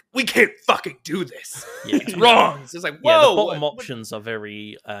would be like, we can't fucking do this. Yeah. It's wrong. It's just like, whoa. Yeah, the bottom options are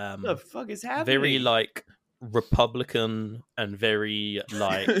very what the fuck is happening? very like Republican and very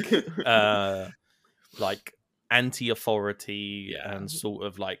like anti-authority and sort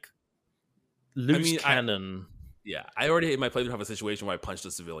of like loose cannon. I already in my playthrough have a situation where I punched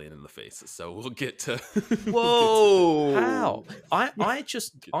a civilian in the face, so we'll get to. Whoa! How?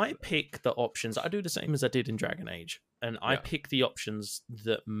 I pick the options. I do the same as I did in Dragon Age, and I pick the options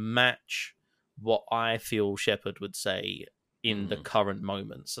that match what I feel Shepard would say in the current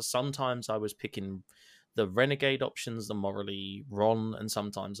moment. So sometimes I was picking the renegade options, the morally wrong, and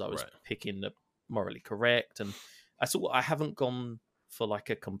sometimes I was picking the morally correct. And I haven't gone for like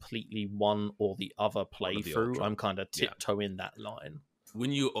a completely one or the other playthrough. I'm kind of tiptoeing that line.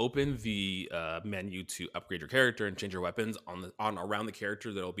 When you open the menu to upgrade your character and change your weapons on around the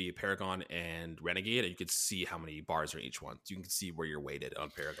character, there'll be a Paragon and Renegade, and you can see how many bars are in each one. So you can see where you're weighted on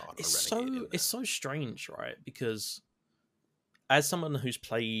Paragon or Renegade. It's so strange, right? Because as someone who's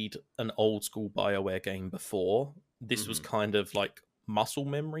played an old school BioWare game before, this was kind of like muscle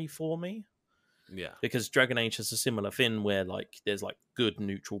memory for me. Yeah. Because Dragon Age has a similar thing where like there's like good,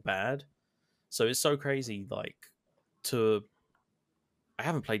 neutral, bad. So it's so crazy like I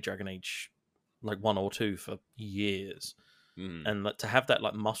haven't played Dragon Age like 1 or 2 for years. And like, to have that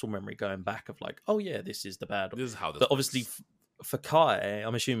like muscle memory going back of like, oh yeah, this is the bad. This is how this But works. obviously for Kai,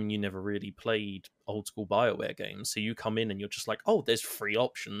 I'm assuming you never really played old school BioWare games. So you come in and you're just like, oh, there's 3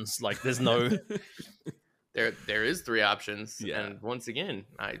 options. Like there's no There is 3 options. Yeah. And once again,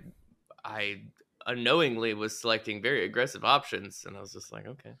 I unknowingly was selecting very aggressive options, and I was just like,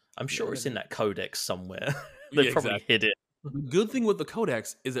 okay. I'm sure it's in that codex somewhere. They probably hid it. The good thing with the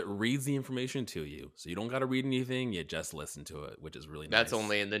codex is it reads the information to you, so you don't got to read anything. You just listen to it, which is really nice. That's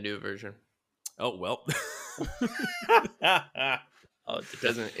only in the new version. Oh well. It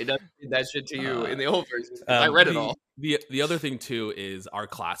doesn't do that shit to you in the old version. I read it all. The other thing too is our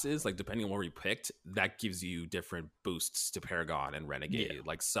classes, like depending on where we picked, that gives you different boosts to Paragon and Renegade. Yeah.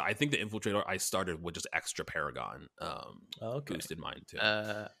 Like, so I think the Infiltrator, I started with just extra Paragon boost in mine too.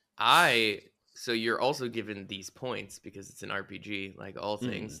 So you're also given these points because it's an RPG, like all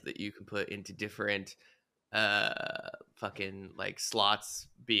things that you can put into different fucking like slots,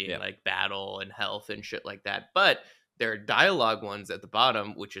 being like battle and health and shit like that. But there are dialogue ones at the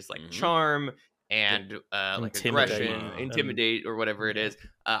bottom, which is like charm and like aggression, intimidate, or whatever it is.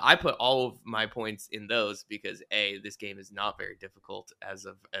 I put all of my points in those because this game is not very difficult as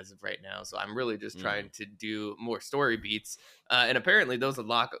of right now. So I'm really just trying to do more story beats, and apparently those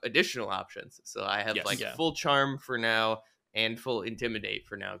unlock additional options. So I have full charm for now and full intimidate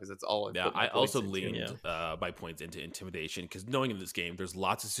for now because that's all. I also leaned my points into intimidation because knowing in this game, there's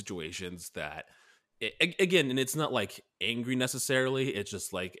lots of situations that. Again, and it's not like angry necessarily. It's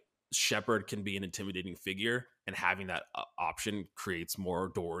just like Shepard can be an intimidating figure, and having that option creates more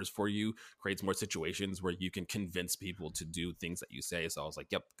doors for you, creates more situations where you can convince people to do things that you say. So I was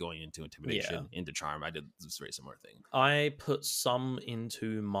like, yep, going into intimidation, into charm. I did this very similar thing. I put some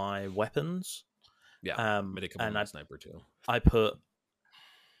into my weapons. Yeah, I did a couple of sniper too. I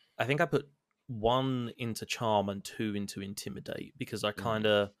think I put 1 into charm and 2 into intimidate because I kind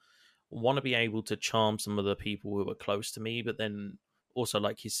of want to be able to charm some of the people who are close to me, but then also,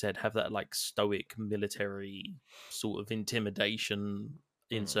 like you said, have that like stoic military sort of intimidation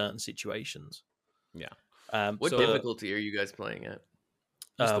in certain situations. Yeah. What difficulty are you guys playing at?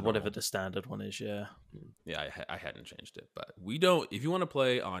 Whatever the standard one is, Yeah, I hadn't changed it, but we don't. If you want to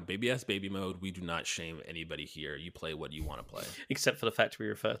play on Baby Ass Baby mode, we do not shame anybody here. You play what you want to play, except for the fact we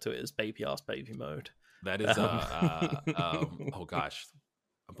refer to it as Baby Ass Baby mode. That is, oh gosh.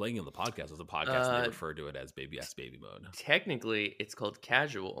 I'm playing in the podcast. As a podcast, they refer to it as Baby Ass Baby mode. Technically, it's called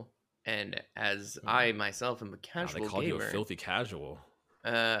casual, and as I myself am a casual they call gamer, you a filthy casual.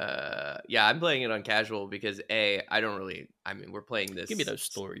 I'm playing it on casual because we're playing this. Give me those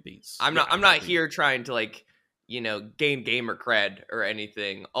story beats. I'm not here trying to like, gain gamer cred or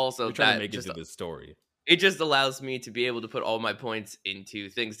anything. Also, you're trying to make it to this story. It just allows me to be able to put all my points into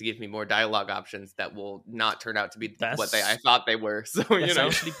things to give me more dialogue options that will not turn out to be what I thought they were. So that's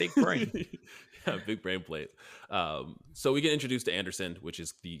actually big brain. Yeah, big brain plate. So we get introduced to Anderson, which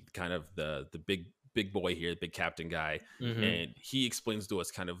is the kind of the big boy here, the big captain guy, and he explains to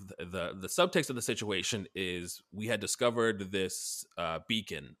us kind of the subtext of the situation is we had discovered this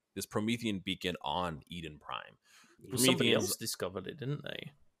beacon, this Promethean beacon on Eden Prime. Well, somebody else discovered it, didn't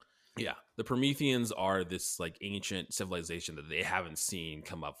they? Yeah, the Prometheans are this like ancient civilization that they haven't seen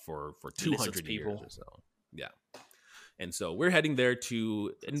come up for Lizards 200 years people. or so. Yeah. And so we're heading there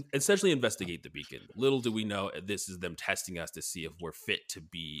to essentially investigate the beacon. Little do we know, this is them testing us to see if we're fit to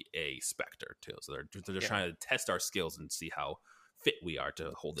be a Spectre too. So they're just trying to test our skills and see how fit we are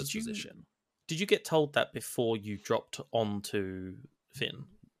to hold this position. Did you get told that before you dropped onto Finn?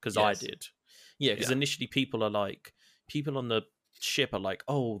 Because I Yes. did. Yeah, because initially people on the ship are like,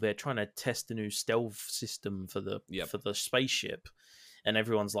 oh, they're trying to test the new stealth system for the spaceship. And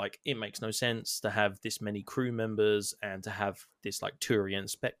everyone's like, it makes no sense to have this many crew members and to have this like Turian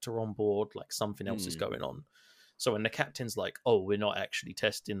Spectre on board, like something else is going on. So when the captain's like, oh, we're not actually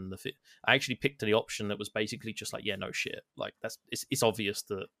testing the fit, I actually picked the option that was basically just like, yeah, no shit. Like it's obvious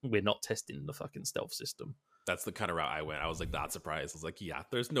that we're not testing the fucking stealth system. That's the kind of route I went. I was like not surprised. I was like, yeah,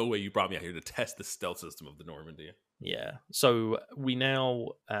 there's no way you brought me out here to test the stealth system of the Normandy. Yeah. So we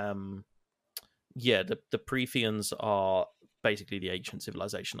now, the Prometheans are basically the ancient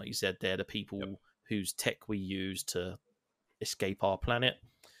civilization, like you said. They're the people whose tech we use to escape our planet.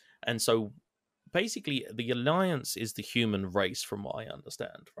 And so basically the Alliance is the human race from what I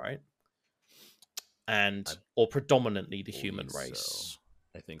understand, right? Or predominantly the human race. So.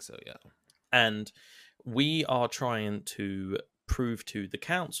 I think so, yeah. And we are trying to prove to the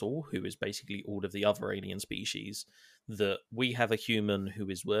Council, who is basically all of the other alien species, that we have a human who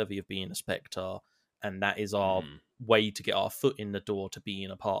is worthy of being a Spectre, and that is our way to get our foot in the door to being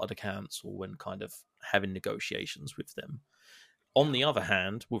a part of the Council and kind of having negotiations with them. On the other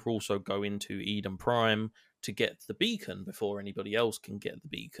hand, we'll also go into Eden Prime to get the beacon before anybody else can get the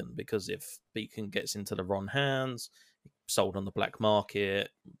beacon, because if beacon gets into the wrong hands, sold on the black market,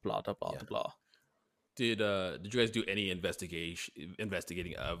 blah, blah, blah, blah. Did you guys do any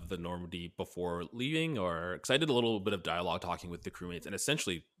investigating of the Normandy before leaving? Or because I did a little bit of dialogue talking with the crewmates, and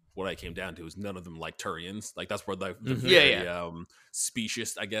essentially what I came down to is none of them like Turians. Like that's where the very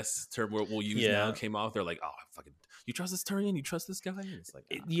specious, I guess, term we'll use now came off. They're like, oh, fucking, you trust this Turian? You trust this guy? And it's like,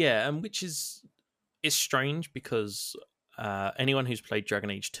 and which is strange because anyone who's played Dragon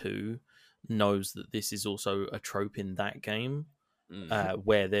Age 2 knows that this is also a trope in that game.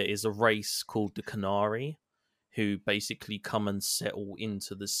 Where there is a race called the Qunari who basically come and settle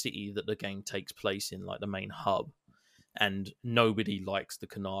into the city that the game takes place in, like the main hub. And nobody likes the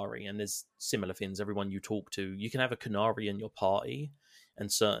Qunari. And there's similar things. Everyone you talk to, you can have a Qunari in your party,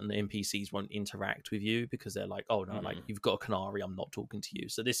 and certain NPCs won't interact with you because they're like, oh no, like you've got a Qunari, I'm not talking to you.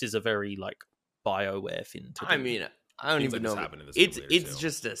 So this is a very like BioWare thing to do. I mean, I don't even know. It's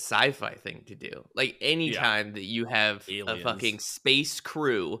just a sci-fi thing to do. Like anytime that you have aliens, a fucking space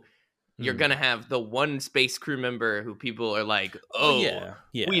crew, you're gonna have the one space crew member who people are like,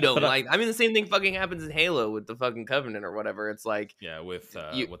 we don't like. I mean, the same thing fucking happens in Halo with the fucking Covenant or whatever. It's like, with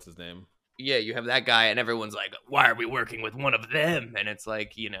what's his name? Yeah, you have that guy, and everyone's like, why are we working with one of them? And it's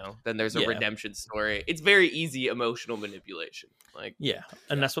like, then there's a redemption story. It's very easy emotional manipulation. Like,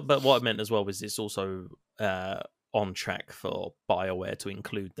 and that's what I meant as well. Was it's also on track for BioWare to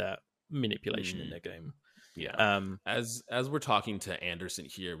include that manipulation in their game. As we're talking to Anderson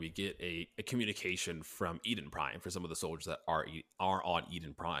here, we get a communication from Eden Prime for some of the soldiers that are on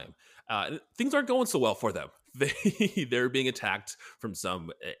Eden Prime. Things aren't going so well for them. They're being attacked from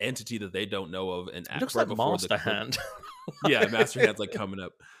some entity that they don't know of, and it looks like Master Hand. Master Hand's like coming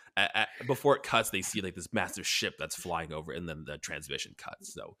up. Before it cuts, they see like this massive ship that's flying over, and then the transmission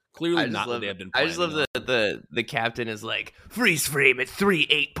cuts. So clearly, not what they have been. I just love the captain is like freeze frame at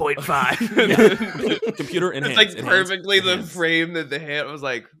 3.8.5. Computer enhanced. It's like perfectly the frame that the hand was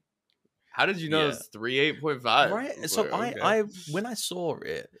like. How did you know it's 3.8.5? Right. So I when I saw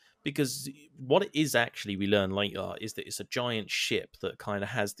it, because what it is actually, we learn later, is that it's a giant ship that kind of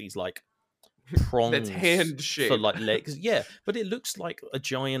has these like prongs that's hand shaped for like legs, but it looks like a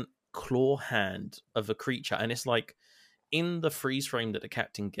giant claw hand of a creature, and it's like in the freeze frame that the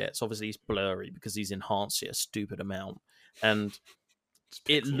captain gets, obviously it's blurry because he's enhanced it a stupid amount, and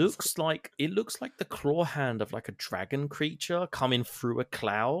it looks like the claw hand of like a dragon creature coming through a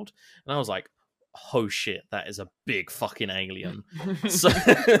cloud, and I was like, oh shit, that is a big fucking alien. so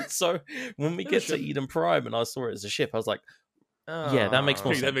when we get to Eden Prime and I saw it as a ship, I was like, that makes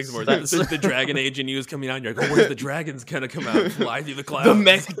more sense. That makes more sense. The Dragon Age in you is coming out, and you're like, where's the dragons gonna come out and fly through the clouds? The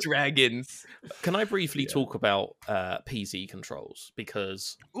mech dragons. Can I briefly talk about PC controls?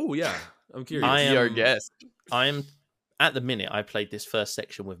 Because I'm curious. Our guest. I am at the minute. I played this first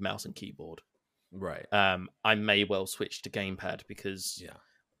section with mouse and keyboard. Right. I may well switch to gamepad because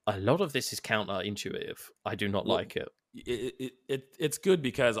a lot of this is counterintuitive. I do not like it. it's good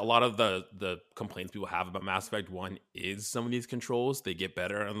because a lot of the complaints people have about Mass Effect 1 is some of these controls. They get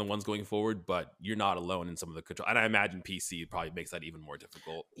better on the ones going forward, but you're not alone in some of the control. And I imagine PC probably makes that even more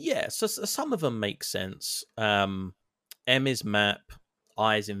difficult. Yeah, so some of them make sense. M is map,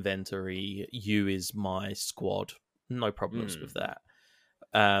 I is inventory, U is my squad. No problems with that.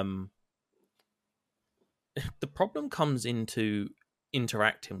 The problem comes into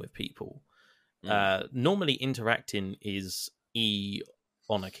interacting with people. Normally interacting is E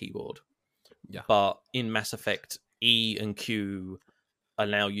on a keyboard. Yeah. But in Mass Effect, E and Q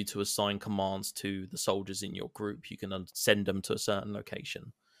allow you to assign commands to the soldiers in your group. You can send them to a certain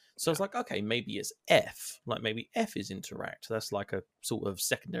location. So it's like, okay, maybe it's F. Like maybe F is interact. That's like a sort of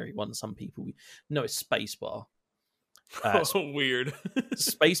secondary one. Some people know it's spacebar. Weird.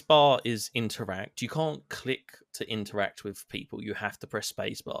 Spacebar is interact. You can't click to interact with people. You have to press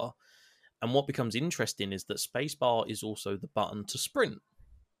spacebar. And what becomes interesting is that spacebar is also the button to sprint.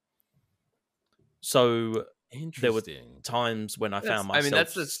 So there were times when I found myself. I mean,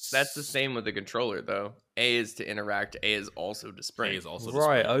 that's the same with the controller, though. A is to interact. A is also to sprint. A is also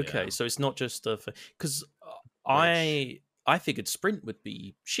right. To sprint, okay. So it's not just because I figured sprint would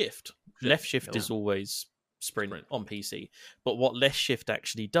be shift. Left shift is always sprint on PC. But what left shift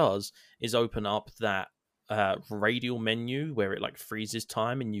actually does is open up that radial menu where it like freezes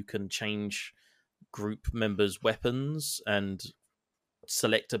time and you can change group members' weapons and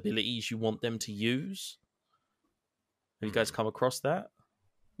select abilities you want them to use. Have you guys come across that?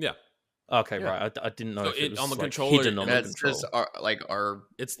 Yeah. Okay, right. I didn't know so if it was on the like controller. hidden on the control. Just our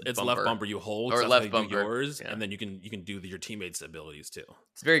it's bumper. left bumper you hold, or so left bumper yours, and then you can do your teammates' abilities too.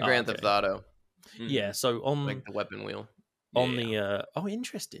 It's very Grand Theft Auto. Yeah. So on like the weapon wheel. The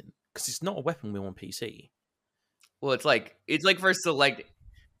interesting, because it's not a weapon wheel on PC. Well, it's like for select.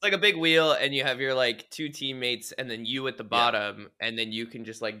 It's like a big wheel, and you have your like two teammates, and then you at the bottom, and then you can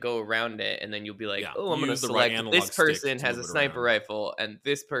just like go around it, and then you'll be like, "Oh, I'm going to select this person has a sniper rifle, and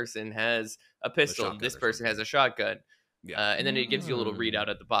this person has a pistol, and this person has a shotgun." Yeah, and then it gives you a little readout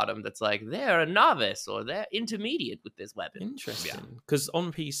at the bottom that's like they're a novice or they're intermediate with this weapon. Interesting, because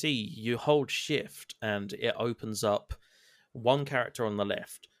on PC you hold Shift and it opens up one character on the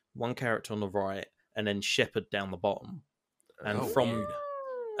left, one character on the right, and then Shepard down the bottom. And from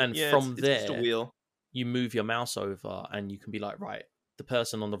there, you move your mouse over, and you can be like, right, the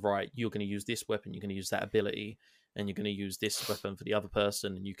person on the right, you're going to use this weapon, you're going to use that ability, and you're going to use this weapon for the other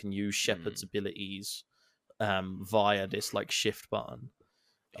person, and you can use Shepard's abilities via this like shift button.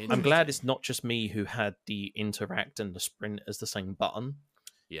 I'm glad it's not just me who had the interact and the sprint as the same button.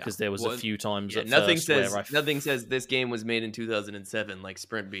 Yeah, because there was a few times. Nothing says this game was made in 2007 like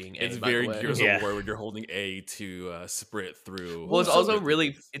sprint being A. It's very Gears of War when you're holding A to sprint through. Well, it's also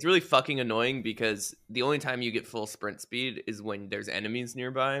really fucking annoying because the only time you get full sprint speed is when there's enemies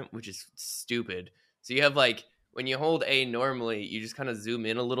nearby, which is stupid. So you have like when you hold A normally, you just kind of zoom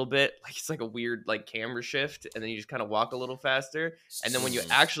in a little bit, like it's like a weird like camera shift, and then you just kind of walk a little faster. And then when you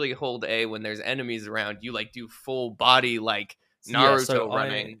actually hold A when there's enemies around, you like do full body like Naruto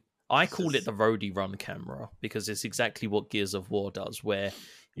running. I call it the roadie run camera because it's exactly what Gears of War does, where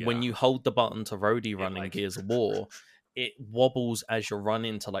when you hold the button to roadie run in Gears of War, it wobbles as you're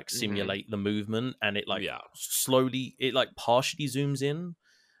running to like simulate the movement, and it like slowly, it like partially zooms in.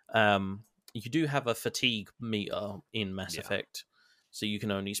 You do have a fatigue meter in Mass Effect, so you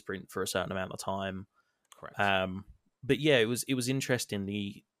can only sprint for a certain amount of time. Correct. But yeah, it was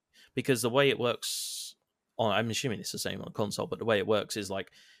interesting because the way it works on, I'm assuming it's the same on the console, but the way it works is like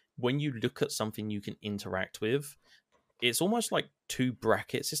when you look at something you can interact with, it's almost like two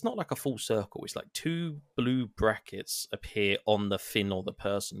brackets. It's not like a full circle. It's like two blue brackets appear on the thing or the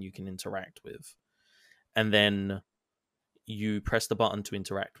person you can interact with, and then you press the button to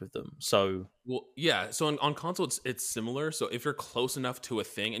interact with them. So so on console it's similar. So if you're close enough to a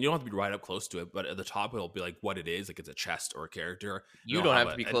thing, and you don't have to be right up close to it, but at the top it'll be like what it is, like it's a chest or a character. You don't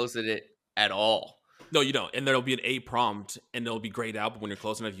have to be close to it at all. No, you don't. And there'll be an A prompt, and it'll be grayed out, but when you're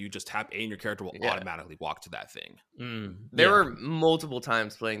close enough, you just tap A and your character will automatically walk to that thing. There were multiple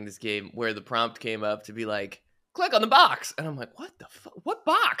times playing this game where the prompt came up to be like, click on the box, and I'm like, what the fuck? What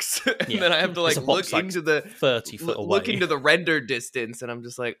box? And then I have to like look into the 30 foot away. Look into the render distance, and I'm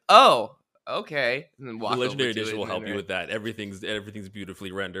just like, oh, okay. And then walk the Legendary over to Edition it will help you with that. Everything's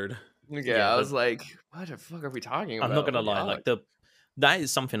beautifully rendered. Yeah, I was like, what the fuck are we talking about? I'm not gonna lie, like that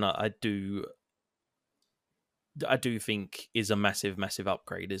is something that I do think is a massive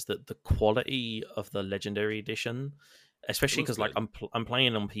upgrade, is that the quality of the Legendary Edition, especially because like I'm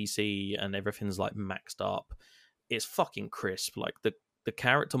playing on PC and everything's like maxed up, it's fucking crisp. Like the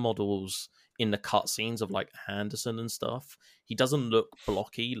character models in the cutscenes of like Henderson and stuff, he doesn't look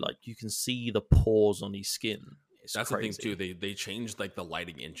blocky. Like you can see the pores on his skin. That's crazy. the thing too. They changed like the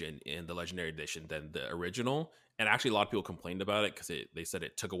lighting engine in the Legendary Edition than the original, and actually a lot of people complained about it because they said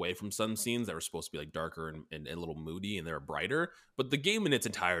it took away from some scenes that were supposed to be like darker and a little moody, and they were brighter. But the game in its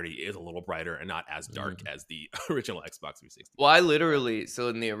entirety is a little brighter and not as dark as the original Xbox 360. Well, I literally, so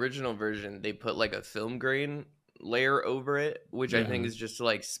in the original version, they put like a film grain layer over it, which I think is just to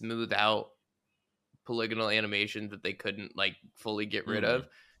like smooth out polygonal animation that they couldn't like fully get rid of.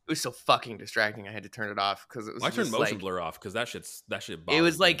 It was so fucking distracting. I had to turn it off because it was. I turned just, motion like, blur off because that shit. It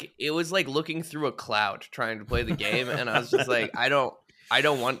was like looking through a cloud trying to play the game, and I was just like, I don't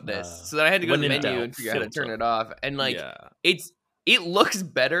want this. So then I had to go to the menu and figure out how to turn it off. And like, it looks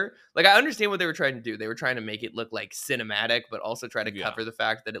better. Like I understand what they were trying to do. They were trying to make it look like cinematic, but also try to cover the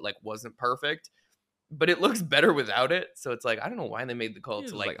fact that it like wasn't perfect. But it looks better without it. So it's like I don't know why they made the call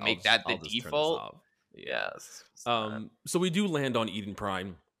to like make that the default. Yes. So we do land on Eden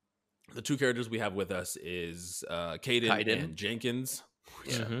Prime. The two characters we have with us is Kaidan and Jenkins.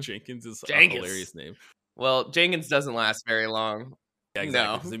 Jenkins is a hilarious name. Well, Jenkins doesn't last very long. Yeah,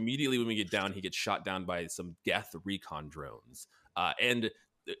 exactly. Because immediately when we get down, he gets shot down by some Geth recon drones. And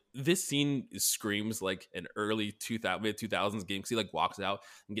this scene screams like an early mid 2000s game. Because he like walks out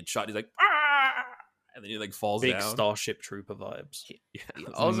and gets shot. He's like, ah! And then he like falls down. Big Starship Trooper vibes.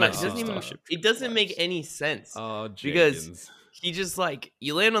 Also, it doesn't make any sense. Because he just like,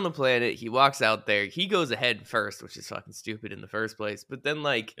 you land on the planet, he walks out there, he goes ahead first, which is fucking stupid in the first place. But then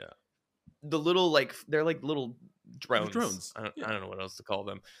like the little like they're like little drones. I don't know what else to call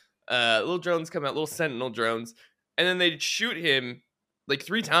them. Little drones come out, little sentinel drones, and then they shoot him like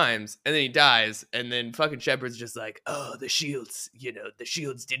 3 times, and then he dies, and then fucking Shepard's just like, oh, the shields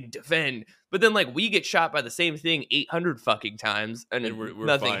didn't defend. But then like we get shot by the same thing 800 fucking times, and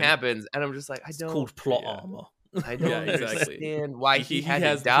nothing happens, and I'm just like, it's called plot armor. I don't understand why he had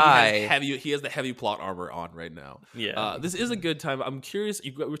to die. He has the heavy plot armor on right now. Yeah. This is a good time. I'm curious.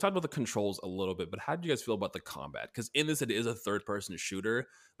 We talked about the controls a little bit, but how do you guys feel about the combat? Because in this, it is a third-person shooter,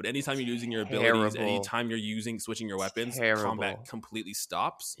 but anytime you're using your abilities, anytime you're switching your weapons, combat completely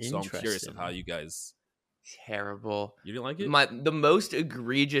stops. So I'm curious of how you guys... Terrible. You didn't like it? The most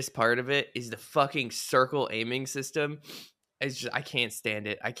egregious part of it is the fucking circle aiming system. It's just, I can't stand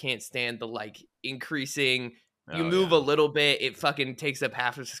it. I can't stand the like increasing... You move a little bit, it fucking takes up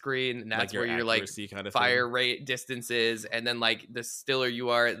half of the screen, and that's like where your like kind of fire rate distances, and then like the stiller you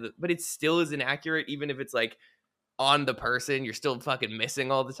are, but it still is inaccurate, even if it's like on the person, you're still fucking missing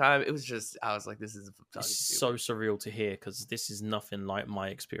all the time. It was just, I was like, this is so surreal to hear, because this is nothing like my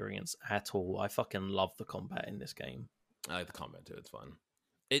experience at all. I fucking love the combat in this game. I like the combat too, it's fun.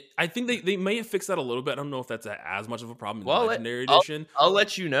 I think they may have fixed that a little bit. I don't know if that's as much of a problem in the Legendary Edition. I'll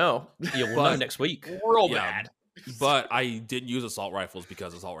let you know. Yeah, we'll know next week. Real bad. But I didn't use assault rifles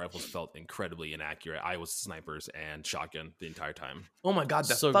because assault rifles felt incredibly inaccurate. I was snipers and shotgun the entire time. Oh my god,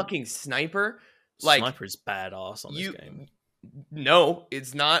 the fucking sniper! Like, sniper is badass on this game. No,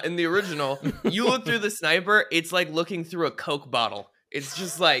 it's not in the original. You look through the sniper, it's like looking through a Coke bottle. It's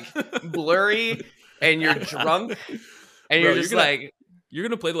just like blurry, and you're drunk, and you're just like... You're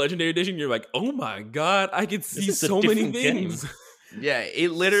going to play the Legendary Edition, you're like, oh my god, I can see so many things. Yeah,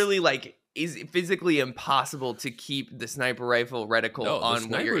 it literally like... is physically impossible to keep the sniper rifle reticle on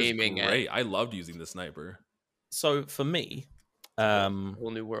what you're aiming at. I loved using the sniper. So for me,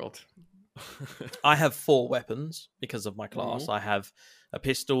 whole new world. I have 4 weapons because of my class. I have a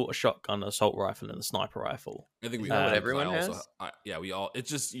pistol, a shotgun, an assault rifle, and a sniper rifle. I think we know what everyone has. We all. It's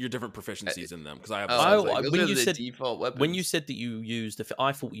just your different proficiencies in them because I have. When you said that you used,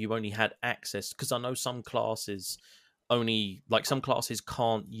 I thought you only had access, because I know some classes only, like some classes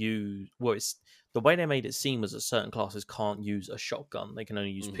can't use, well, it's the way they made it seem was that certain classes can't use a shotgun, they can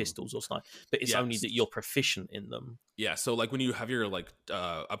only use pistols or something, but it's only that you're proficient in them. Yeah, so like when you have your like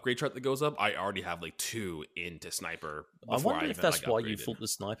upgrade chart that goes up, I already have like 2 into sniper. I wonder if that's why you thought the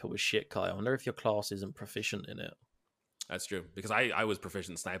sniper was shit, Kai. I wonder if your class isn't proficient in it. That's true, because I was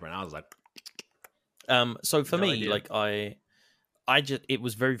proficient in sniper and I was like so for me, like it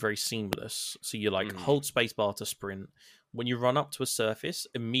was very, very seamless. So you like hold spacebar to sprint. When you run up to a surface,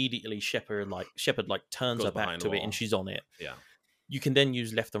 immediately Shepard turns her back to it and she's on it. Yeah. You can then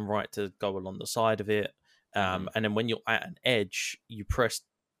use left and right to go along the side of it. And then when you're at an edge, you press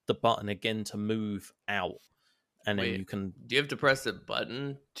the button again to move out. And then you can... Do you have to press the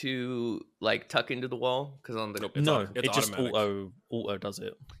button to like tuck into the wall? Because on the... It just auto does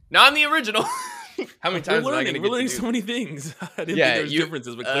it. Not in the original. How many times am I going to get We're learning so many things. I didn't think there was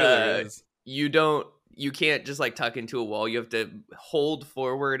differences, but clearly there is. you can't just like tuck into a wall. You have to hold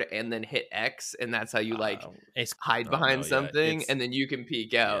forward and then hit X, and that's how you like It's hide Oh, behind no, yeah, something, it's- and then you can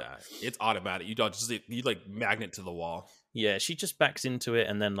peek out. Yeah, it's automatic. You don't just you like magnet to the wall. yeah, she just backs into it,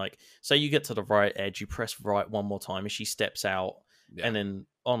 and then like say you get to the right edge, you press right one more time, and she steps out, Yeah. and then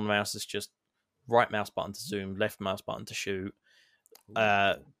on the mouse it's just right mouse button to zoom, left mouse button to shoot.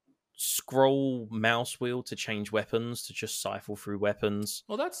 Scroll mouse wheel to change weapons, to just cycle through weapons.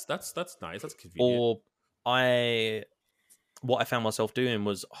 Well, that's nice. That's convenient. Or what I found myself doing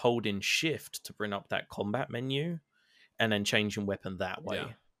was holding shift to bring up that combat menu and then changing weapon that way.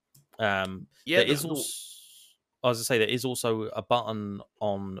 Yeah, There is also, I was gonna say, there is also a button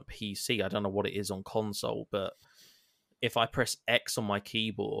on PC. I don't know what it is on console, but if I press X on my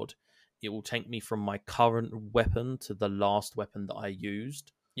keyboard, it will take me from my current weapon to the last weapon that I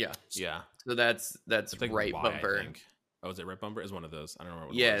used. yeah. Yeah, So that's I think right Y, I bumper. think. Oh, is it right bumper? Is one of those? I don't remember.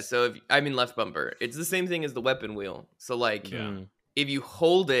 What it Yeah, was. so left bumper. It's the same thing as the weapon wheel. So like Yeah. if you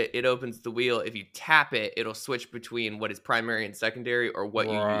hold it, it opens the wheel. If you tap it, it'll switch between what is primary and secondary, or what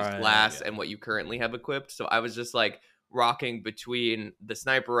you Right, used last yeah. and what you currently have equipped. So I was just like rocking between the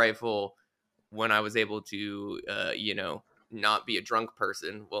sniper rifle when I was able to not be a drunk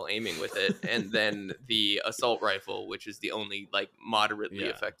person while aiming with it, and then the assault rifle, which is the only like moderately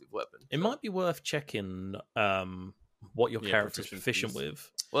Yeah. effective weapon. It might be worth checking what your Yeah, character's proficient proficiencies.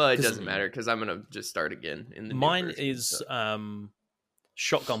 with. Well, it 'Cause- doesn't matter because I'm gonna just start again in the new Mine version, is so.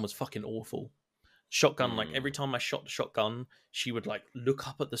 shotgun was fucking awful. Shotgun, like Mm. every time I shot the shotgun, she would like look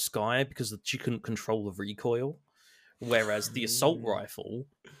up at the sky because she couldn't control the recoil. Whereas the assault rifle,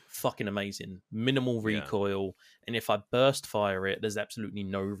 fucking amazing, minimal Yeah. recoil, and if I burst fire it, there's absolutely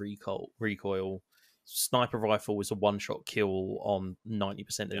no recoil. Sniper rifle is a one-shot kill on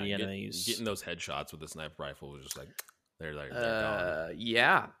 90% of the enemies. Getting those headshots with the sniper rifle was just like they're gone.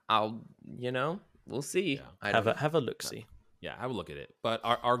 Yeah, we'll see. Yeah. I Have don't- a look see. Yeah, have a look at it. But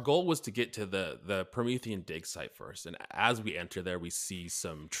our goal was to get to the Promethean dig site first. And as we enter there, we see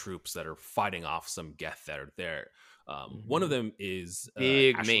some troops that are fighting off some Geth that are there. One of them is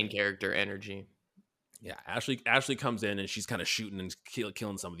big Ashley. main character energy. Yeah, Ashley comes in and she's kind of shooting and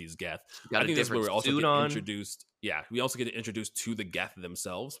killing some of these Geth. Got I a think that's where different we also suit get on. introduced. Yeah, we also get introduced to the Geth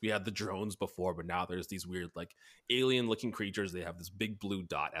themselves. We had the drones before, but now there's these weird like alien-looking creatures. They have this big blue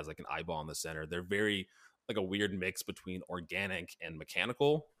dot as like an eyeball in the center. They're very like a weird mix between organic and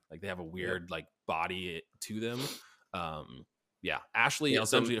mechanical. Like they have a weird like body to them. Yeah, Ashley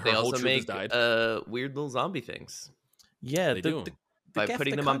essentially her whole troop has died. Weird little zombie things Yeah, They do. by Geth,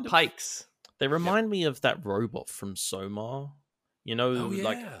 putting they're them on kind of- pikes. They remind me of that robot from Somar. You know, Oh,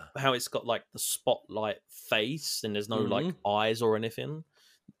 like yeah. how it's got like the spotlight face and there's no like eyes or anything.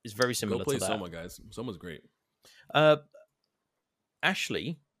 It's very Go similar play to that. Soma, guys. Soma's great.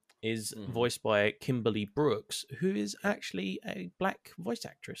 Ashley is Mhm. voiced by Kimberly Brooks, who is actually a black voice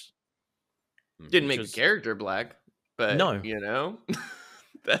actress. Didn't Which make was- the character black, but No.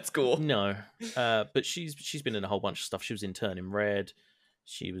 that's cool. No, but she's been in a whole bunch of stuff. She was in Turning Red.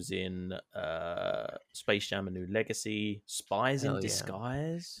 She was in Space Jam: A New Legacy, Spies Hell in yeah.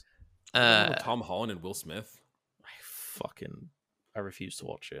 Disguise. Tom Holland and Will Smith. I refuse to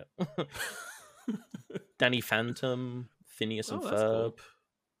watch it. Danny Phantom, Phineas and Oh, that's cool. Ferb.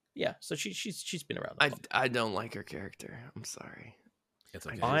 Yeah, so she's been around. a lot. I don't like her character. I'm sorry. It's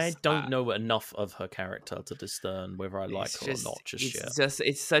okay. I don't know enough of her character to discern whether I like It's her or not just yet.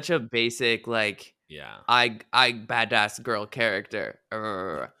 it's such a basic like Yeah. I badass girl character.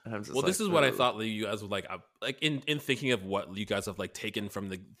 And I'm just Well, like, this is what I "Ugh." thought that you guys would like in thinking of what you guys have like taken from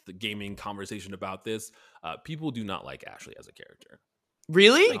the gaming conversation about this. People do not like Ashley as a character.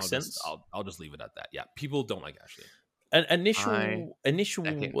 Really? Makes sense. I'll just leave it at that. Yeah, people don't like Ashley. An initial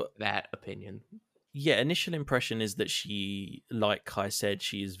Second that opinion. initial impression is that she, like Kai said,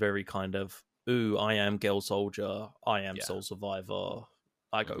 she is very kind of, ooh, I am girl soldier, I am Yeah. soul survivor,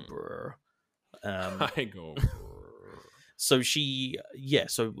 I go Mhm. brr. I go. So she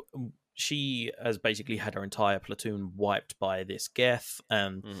has basically had her entire platoon wiped by this Geth,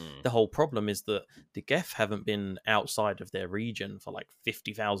 and Mhm. the whole problem is that the Geth haven't been outside of their region for like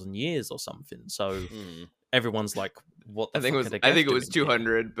 50,000 years or something. So Mhm. everyone's like, "What the I think fuck are the I Geth think it was doing here?"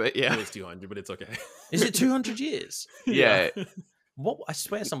 200, but It yeah. is 200, but it's okay. Is it 200 years? Yeah. What? I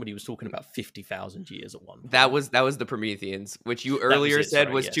swear somebody was talking about 50,000 years at one point. That was the Prometheans, which you was earlier it, said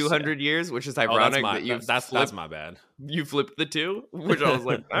sorry, was yes, 200 years, which is Oh, ironic that's that you that's my bad. you flipped the two, which I was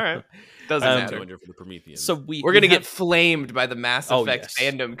like, all right, doesn't Um, matter. 200 for the Prometheans. So We're gonna get flamed by the Mass Oh, Effect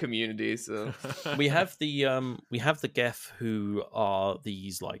yes. fandom community. So we have the Geth, who are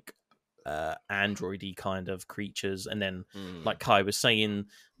these like androidy kind of creatures, and then Mhm. like Kai was saying,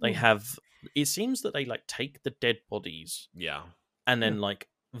 they have it seems that they like take the dead bodies Yeah. and then like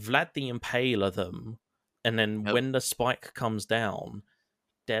Vlad the Impaler them, and then Yep. when the spike comes down,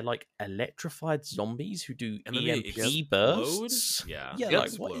 they're like electrified zombies who do And then they EMP explode? bursts. Yeah. Yeah, Yep.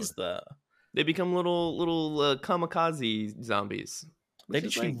 like what is that? They become little kamikaze zombies. They which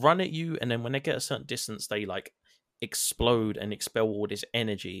is literally like- run at you, and then when they get a certain distance, they like explode and expel all this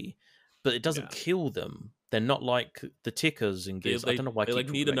energy, but it doesn't Yeah. kill them. They're not like the tickers and Gears. I don't know why I they keep like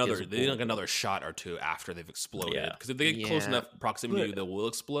talking need about another. Gears of They need War. like another shot or two after they've exploded. Yeah. Because if they get close Yeah. enough proximity, But- they will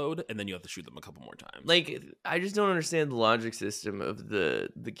explode, and then you have to shoot them a couple more times. like I just don't understand the logic system of the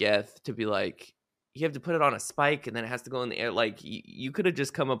Geth to be like you have to put it on a spike and then it has to go in the air. Like you could have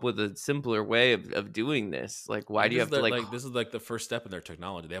just come up with a simpler way of doing this. Like why do you have to like this is like the first step in their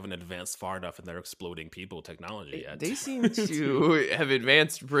technology. They haven't advanced far enough in their exploding people technology yet. They seem to have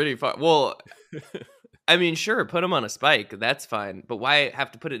advanced pretty far. Well, I mean, sure, put them on a spike. That's fine. But why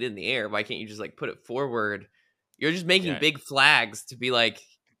have to put it in the air? Why can't you just like put it forward? You're just making Yeah. big flags to be like,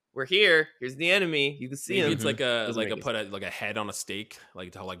 we're here. Here's the enemy. You can see Maybe him. it's like a Doesn't make any put a head on a stake,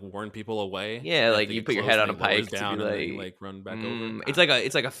 like to like warn people away. Yeah, And if like they you get put your close, head on then a he lowers pike to down be and then you, like, run back over. It's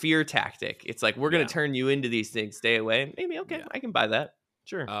like a fear tactic. It's like we're gonna Yeah. turn you into these things. Stay away. Maybe okay. Yeah. I can buy that.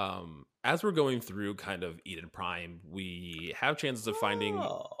 Sure. As we're going through kind of Eden Prime, we have chances of finding.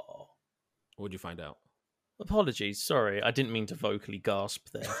 Oh. What'd you find out? Apologies, sorry, I didn't mean to vocally gasp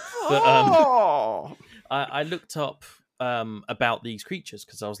there. Oh. But Oh. I looked up about these creatures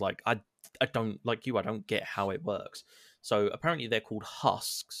because I was like, I don't like you. I don't get how it works. So apparently they're called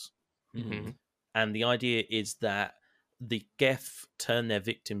husks, Mhm. and the idea is that the Geth turn their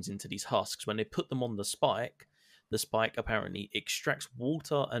victims into these husks. When they put them on the spike apparently extracts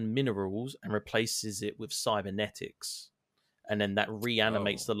water and minerals and replaces it with cybernetics. And then that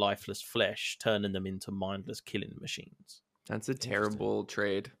reanimates the lifeless flesh, turning them into mindless killing machines. That's a terrible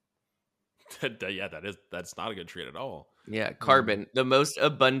trade. Yeah, that's not a good trade at all. Yeah, carbon, the most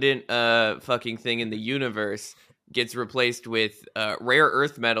abundant fucking thing in the universe, gets replaced with rare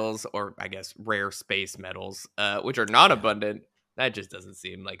earth metals, or I guess rare space metals, which are not abundant. That just doesn't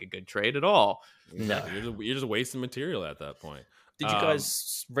seem like a good trade at all. No. You're just wasting material at that point. Did you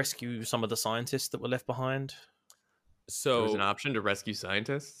guys rescue some of the scientists that were left behind? There was So an option to rescue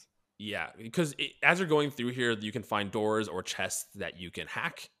scientists. yeah, because as you're going through here, you can find doors or chests that you can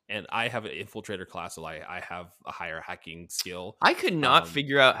hack. And I have an infiltrator class, so I have a higher hacking skill. I could not Um,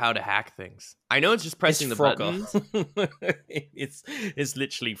 figure out how to hack things. I know it's just pressing the buttons. It's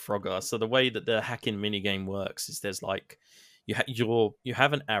literally Frogger. So the way that the hacking minigame works is there's like you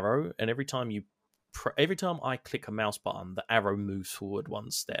have an arrow, and every time I click a mouse button, the arrow moves forward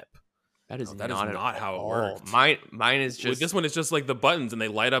one step. That is Oh, that is not, at not how it all. worked. Mine is With just this one, it's just like the buttons, and they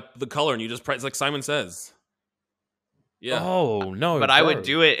light up the color, and you just press like Simon says. Yeah. Oh no! but I would bro.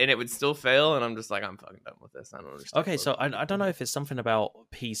 do it and it would still fail, and I'm just like, I'm fucking done with this. I don't understand. Okay, so I don't know if it's something about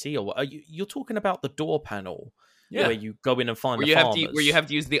PC or what. You're talking about the door panel Yeah. where you go in and find where the you have farmers.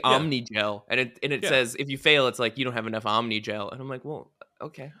 to use the Yeah. Omni gel, and it Yeah. says if you fail, it's like you don't have enough Omni gel, and I'm like, well,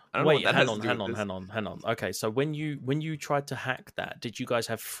 okay. I don't know Wait, what that hang has on, to do with this. hang on. Okay, so when you tried to hack that, did you guys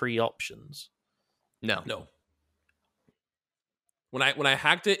have 3 options? No, No. When I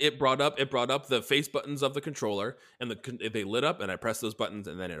hacked it, it brought up the face buttons of the controller, and they lit up, and I pressed those buttons,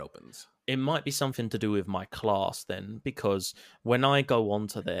 and then it opens. It might be something to do with my class then, because when I go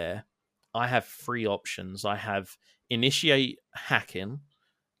onto there, I have 3 options. I have initiate hacking,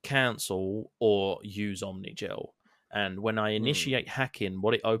 cancel, or use OmniGel. And when I initiate hacking,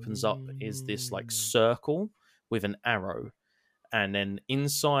 what it opens up is this like circle with an arrow. And then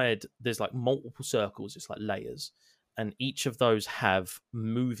inside, there's like multiple circles. It's like layers. And each of those have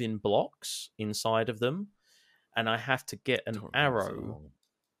moving blocks inside of them. And I have to get an arrow.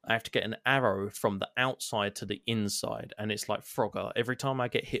 I have to get an arrow from the outside to the inside. And it's like Frogger. Every time I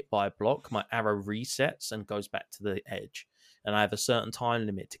get hit by a block, my arrow resets and goes back to the edge. And I have a certain time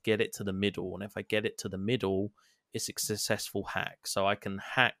limit to get it to the middle. And if I get it to the middle, it's a successful hack. So I can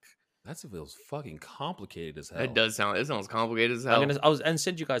hack. That feels fucking complicated as hell. it does sound. It sounds complicated as hell. And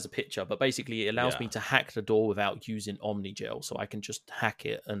send you guys a picture, but basically it allows me to hack the door without using OmniGel, so I can just hack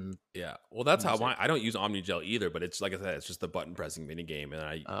it and Yeah, well, that's how use it. I don't use OmniGel either, but it's like I said, it's just the button pressing mini game, and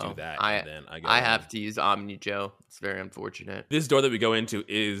I do that. And then I go I in. have to use Omni Gel. It's very unfortunate. This door that we go into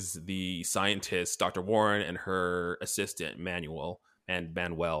is the scientist, Dr. Warren, and her assistant, Manuel. I don't know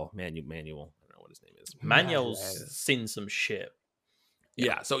what his name is. Manuel's seen some shit.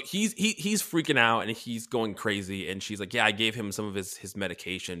 Yeah, so he's freaking out and he's going crazy, and she's like, yeah, I gave him some of his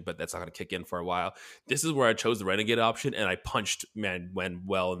medication, but that's not going to kick in for a while. This is where I chose the renegade option, and I punched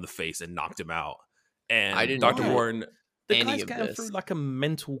Manuel in the face and knocked him out. And I didn't Dr. do it. Warren, the any guy's of going this. through like a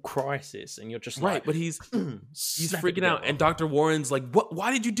mental crisis, and you're just Right, like, but he's snap it freaking out, together. and Dr. Warren's like, "What?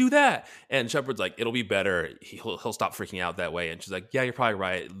 Why did you do that?" And Shepard's like, "It'll be better. He'll stop freaking out that way." And she's like, "Yeah, you're probably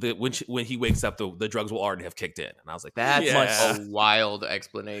right. When he wakes up, the drugs will already have kicked in." And I was like, That's yeah. a wild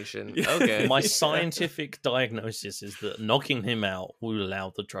explanation. Okay. My scientific diagnosis is that knocking him out will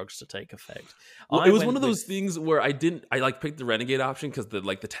allow the drugs to take effect. Well, I it was went one of those with- things where I like picked the renegade option because the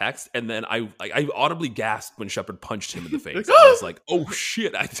text, and then I audibly gasped when Shepard punched him in the face. I was like, "Oh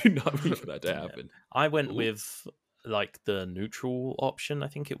shit! I did not mean for that to happen." I went Ooh. with like the neutral option, I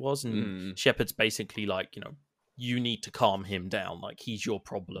think it was, and Mm. Shepard's basically like, you need to calm him down, like he's your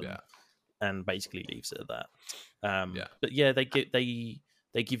problem, Yeah. and basically leaves it at that. Yeah. But yeah,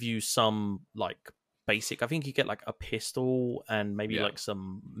 they give you some like basic. I think you get like a pistol and maybe Yeah. like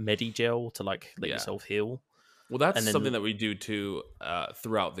some Medigel to like let Yeah. yourself heal. Well, that's And then- something that we do too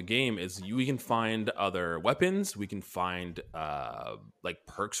throughout the game. Is we can find other weapons. We can find like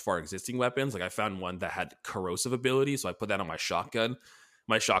perks for our existing weapons. Like I found one that had corrosive ability, so I put that on my shotgun.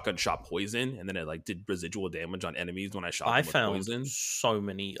 My shotgun shot poison, and then it like did residual damage on enemies when I shot them I with found poison. so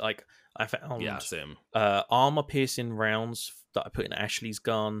many. Like I found Yeah, same. armor piercing rounds that I put in Ashley's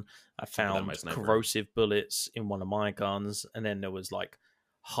gun. I on found my sniper. corrosive bullets in one of my guns, and then there was like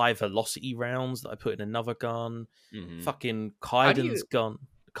high velocity rounds that I put in another gun. Mhm. Fucking do Kaiden's you- gun.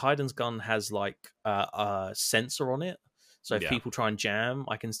 Kaiden's gun has like a sensor on it, so if Yeah. people try and jam,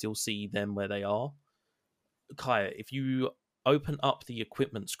 I can still see them where they are. Kaya, if you open up the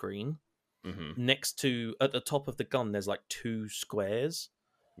equipment screen Mhm. next to at the top of the gun, there's like 2 squares.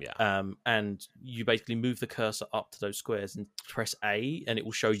 Yeah. And you basically move the cursor up to those squares and press A, and it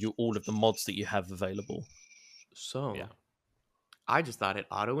will show you all of the mods that you have available. So, Yeah. I just thought it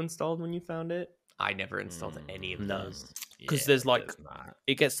auto-installed when you found it. I never installed any of No. those. 'Cause there's, it like- does not.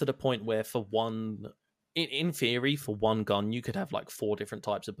 It gets to the point where for one, in theory, for one gun, you could have like 4 different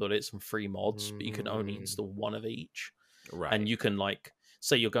types of bullets and 3 mods, but you can only Mm. install one of each. Right. And you can like,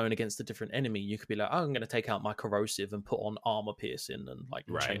 say you're going against a different enemy, you could be like, oh, I'm going to take out my corrosive and put on armor piercing and like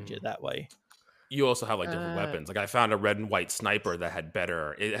change Right. it that way. You also have like different Uh, weapons. Like I found a red and white sniper that had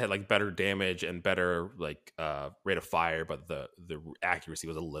better damage and better like rate of fire, but the accuracy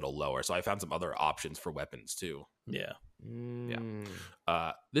was a little lower. So I found some other options for weapons too. Yeah. Mm.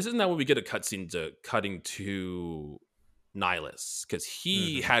 This is now when we get a cutscene to cutting to Nihilus, because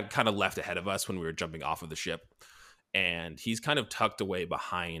he had kind of left ahead of us when we were jumping off of the ship, and he's kind of tucked away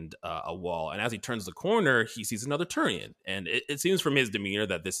behind a wall. And as he turns the corner, he sees another Turian, and it seems from his demeanor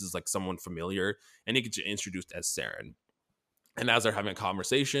that this is like someone familiar, and he gets introduced as Saren. And as they're having a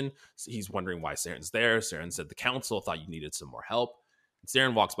conversation, he's wondering why Saren's there. Saren said the council thought you needed some more help. And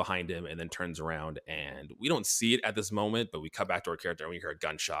Saren walks behind him and then turns around, and we don't see it at this moment, but we cut back to our character and we hear a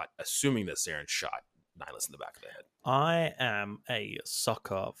gunshot, assuming that Saren shot Nihilus in the back of the head. I am a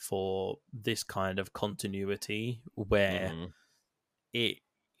sucker for this kind of continuity where Mhm.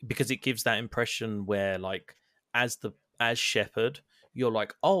 because it gives that impression where like as Shepard, you're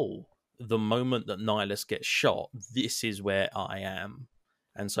like, oh, the moment that Nihilus gets shot, this is where I am.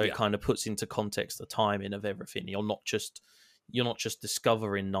 And so Yeah. it kind of puts into context the timing of everything. You're not just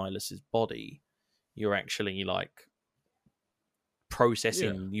discovering Nihilus's body. You're actually like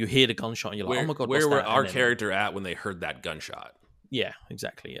processing. You hear the gunshot and you're like, oh my god, where what's were that? our And then- character at when they heard that gunshot? Yeah,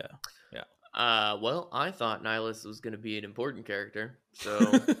 exactly. Yeah. Well, I thought Nihilus was going to be an important character, so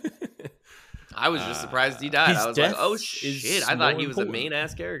I was just surprised he died. His I was like, death "Oh is shit!" I thought more he was a important. main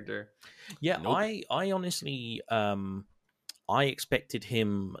ass character. Yeah, Nope. I honestly I expected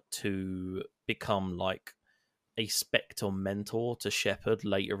him to become like a Spectre mentor to Shepard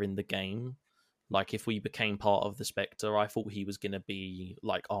later in the game. Like if we became part of the Spectre, I thought he was going to be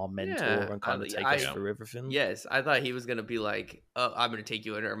like our mentor Yeah, and kind of take I- us through everything. Yes, I thought he was going to be like, "Oh, I'm going to take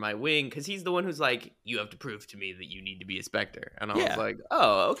you under my wing," because he's the one who's like, "You have to prove to me that you need to be a Spectre," and I Yeah. was like,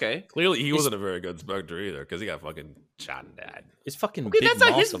 "Oh, okay." Clearly, he It's- wasn't a very good Spectre either, because he got fucking shot and died. It's fucking Okay, big that's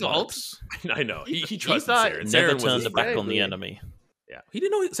not his master fault. bucks. I know. He He trusted thought- Saren. Never Saren was turned his the back on Exactly. the enemy. Yeah, he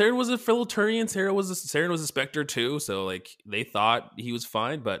didn't know Saren was a fellow Turian. Saren was a Spectre too. So like they thought he was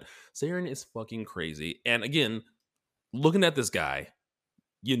fine, but Saren is fucking crazy. And again, looking at this guy,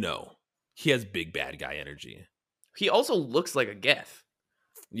 you know he has big bad guy energy. He also looks like a Geth.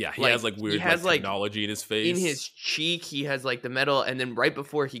 Yeah, he Like, has like he weird has, like, technology in his face. In his cheek, he has like the metal, and then right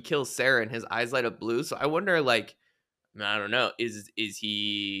before he kills Saren, his eyes light up blue. So I wonder, like, I don't know, is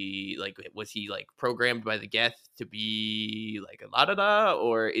he like, was he like programmed by the Geth to be like a la-da-da,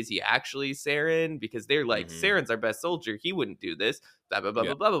 or is he actually Saren? Because they're like, Mhm. Saren's our best soldier, he wouldn't do this, blah blah blah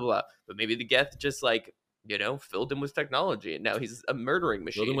Yeah. blah blah blah blah. But maybe the Geth just like, filled him with technology, and now he's a murdering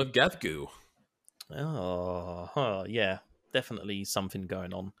machine. Filled him with Geth goo. Yeah, definitely something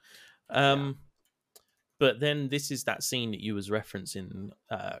going on. But then this is that scene that you was referencing,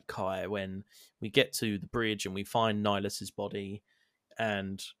 Kai, when we get to the bridge and we find Nihilus's body,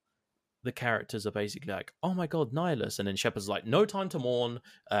 and the characters are basically like, "Oh my god, Nihilus!" And then Shepard's like, "No time to mourn.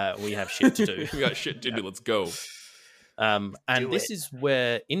 We have shit to do. We got shit to do. Let's go." And this is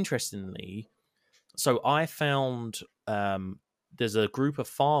where, interestingly, so I found there's a group of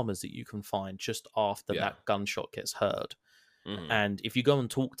farmers that you can find just after that gunshot gets heard. Mm-hmm. And if you go and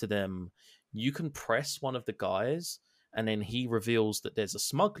talk to them, you can press one of the guys, and then he reveals that there's a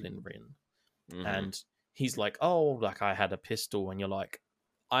smuggling ring. Mm-hmm. And he's like, "Oh, like I had a pistol," and you're like,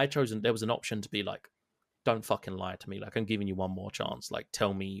 there was an option to be like, "Don't fucking lie to me. Like, I'm giving you one more chance. Like,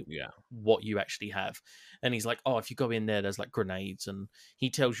 tell me what you actually have." And he's like, "Oh, if you go in there, there's like grenades." And he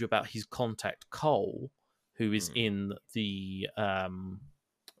tells you about his contact, Cole, who is in the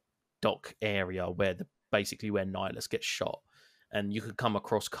dock area where basically where Nihilus gets shot. And you could come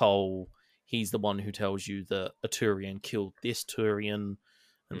across Cole. He's the one who tells you that a Turian killed this Turian.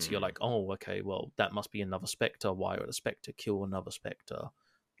 And so you're like, "Oh, okay, well, that must be another Spectre. Why would a Spectre kill another Spectre?"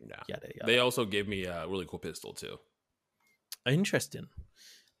 Yeah. Yada, yada. They also gave me a really cool pistol too. Interesting.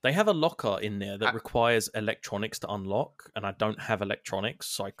 They have a locker in there that requires electronics to unlock, and I don't have electronics,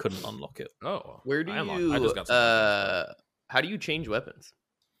 so I couldn't unlock it. Oh, where do I just got you? How do you change weapons?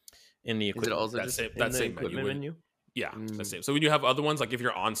 In the equipment. Is it also that just same, in that the same equipment menu? Yeah, that's same. So when you have other ones, like if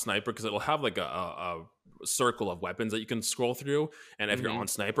you're on sniper, because it'll have like a circle of weapons that you can scroll through, and if you're on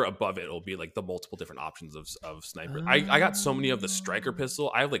sniper, above it will be like the multiple different options of sniper. I got so many of the striker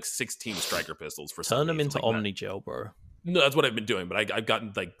pistol. I have like 16 striker pistols for turn them into like Omnigel, bro. No, that's what I've been doing, but I've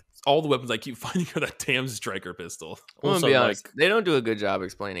gotten like all the weapons I keep finding are that damn striker pistol. I'm gonna be honest, they don't do a good job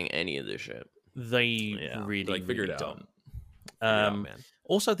explaining any of this shit. They really figured really it out. Don't.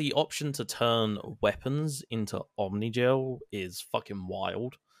 Also, the option to turn weapons into Omnigel is fucking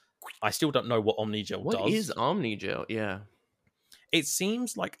wild. I still don't know what Omnigel does. What is Omnigel? Yeah. It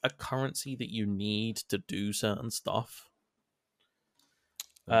seems like a currency that you need to do certain stuff.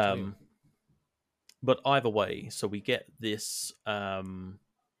 But either way, so we get this cutscene.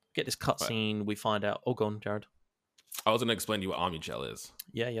 We find out. Oh, go on, Jared. I was going to explain to you what Omnigel is.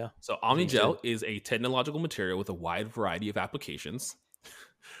 Yeah. So Omnigel is a technological material with a wide variety of applications.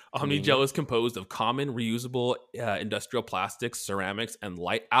 Omnigel is composed of common, reusable industrial plastics, ceramics, and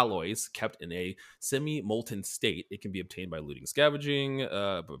light alloys kept in a semi-molten state. It can be obtained by looting, scavenging,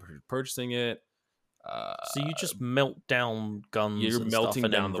 purchasing it. So you just melt down guns. You're and melting stuff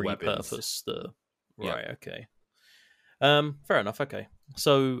and down then the repurpose weapons. Right. Okay. Fair enough. Okay.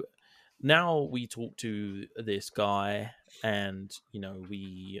 So now we talk to this guy, and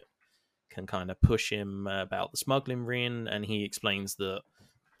we can kind of push him about the smuggling ring, and he explains that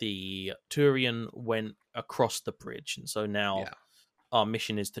the Turian went across the bridge, and so now our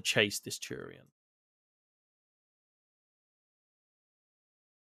mission is to chase this Turian.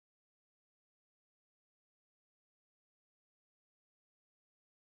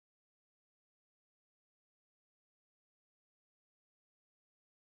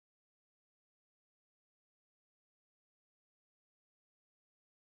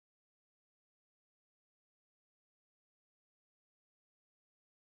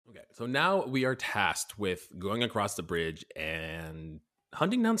 Okay, so now we are tasked with going across the bridge and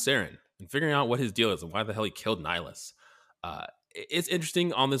hunting down Saren and figuring out what his deal is and why the hell he killed Nihilus. It's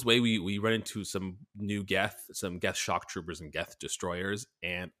interesting. On this way, we run into some new Geth shock troopers and Geth destroyers,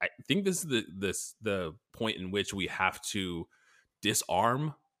 and I think this is the point in which we have to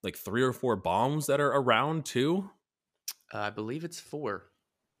disarm like 3 or 4 bombs that are around too. I believe it's 4.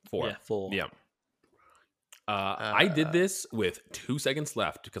 4. Yeah, 4. Yeah. I did this with 2 seconds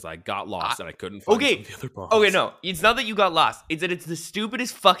left because I got lost and I couldn't find some of the other bombs. Okay, no. It's not that you got lost. It's that it's the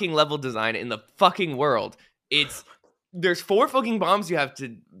stupidest fucking level design in the fucking world. There's 4 fucking bombs you have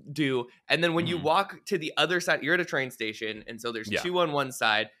to do, and then when you walk to the other side, you're at a train station, and so there's 2 on one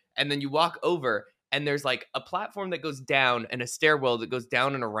side, and then you walk over, and there's like a platform that goes down and a stairwell that goes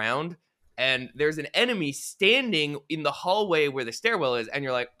down and around, and there's an enemy standing in the hallway where the stairwell is, and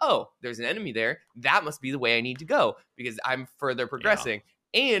you're like, oh, there's an enemy there. That must be the way I need to go because I'm further progressing.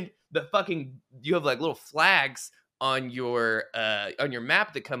 Yeah. And you have like little flags on your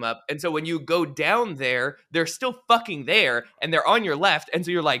map that come up, and so when you go down there, they're still fucking there, and they're on your left, and so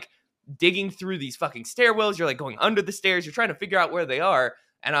you're like digging through these fucking stairwells. You're like going under the stairs. You're trying to figure out where they are.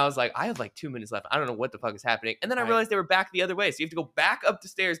 And I was like, I have like 2 minutes left. I don't know what the fuck is happening. And then I realized they were back the other way. So you have to go back up the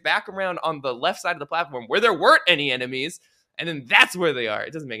stairs, back around on the left side of the platform where there weren't any enemies. And then that's where they are.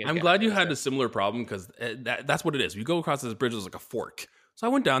 It doesn't make any sense. I'm glad you had a similar problem because that's what it is. You go across this bridge, there's like a fork. So I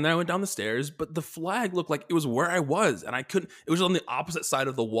went down there, I went down the stairs, but the flag looked like it was where I was, and I couldn't. It was on the opposite side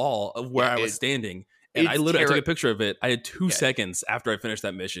of the wall of where I was standing, and I took a picture of it. I had 2 seconds after I finished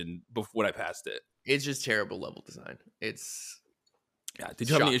that mission when I passed it. It's just terrible level design. It's Did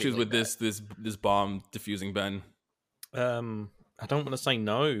you have any issues with this bomb defusing, Ben? I don't want to say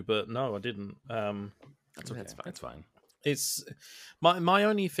no, but no, I didn't. That's okay. That's fine. It's my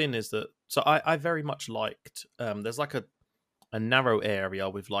only thing is that I very much liked. There's like a narrow area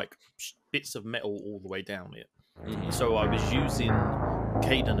with like bits of metal all the way down it. Mm-hmm. So I was using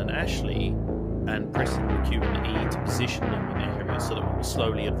Caden and Ashley and pressing the Q and E to position them in areas so that we were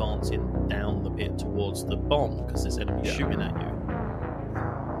slowly advancing down the pit towards the bomb because there's enemies shooting at you.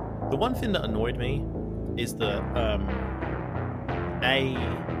 The one thing that annoyed me is that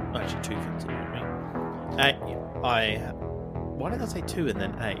actually 2 things annoyed me. Why did I say 2 and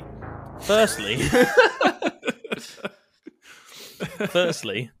then A? Firstly,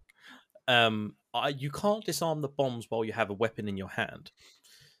 you can't disarm the bombs while you have a weapon in your hand.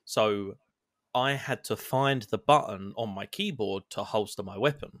 So I had to find the button on my keyboard to holster my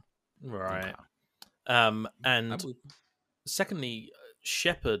weapon. Right. And secondly,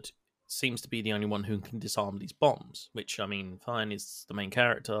 Shepard seems to be the only one who can disarm these bombs, which, I mean, fine, is the main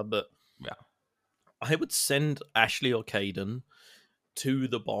character, but I would send Ashley or Caden to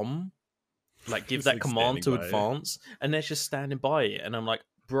the bomb, like give that command to advance, and they're just standing by it, and I'm like,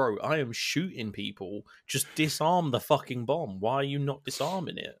 bro, I am shooting people, just disarm the fucking bomb. Why are you not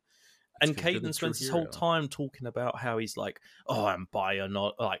disarming it? And Caden spends his whole time talking about how he's like, oh, I'm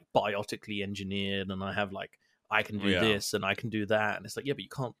biotically engineered, and I can do this and I can do that, and it's like, yeah, but you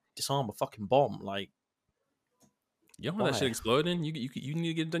can't disarm a fucking bomb. Like, you don't want that shit exploding. You need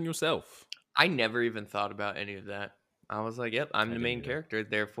to get it done yourself. I never even thought about any of that. I was like, yep, I'm the main character,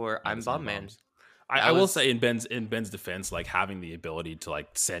 therefore I'm Bomb Man. I will say in Ben's defense, like having the ability to like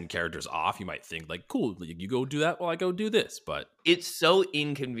send characters off, you might think like, cool, you go do that while I go do this, but it's so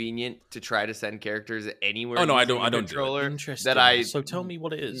inconvenient to try to send characters anywhere. Oh no, I don't controller do it. So tell me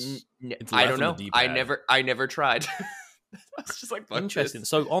what it is. I don't know. I never tried. It's just like interesting. This.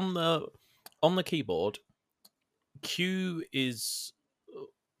 So on the keyboard, Q is,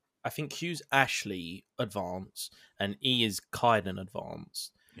 I think Q's Ashley advanced and E is Kaiden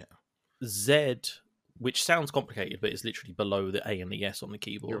advanced. Yeah. Z, which sounds complicated, but it's literally below the A and the S on the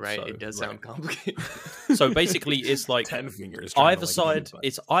keyboard. You're right. So, it does sound complicated. So basically, it's like 10 fingers. Either side.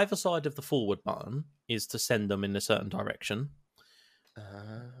 It's either side of the forward button is to send them in a certain direction,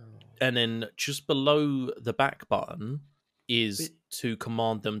 and then just below the back button is to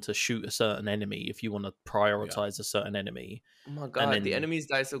command them to shoot a certain enemy if you want to prioritize a certain enemy. Oh my god, the enemies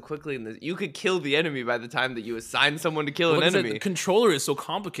die so quickly in this. You could kill the enemy by the time that you assign someone to kill an enemy. The controller is so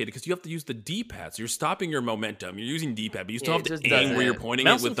complicated because you have to use the D-pad, so you're stopping your momentum. You're using D-pad, but you still have to aim where you're pointing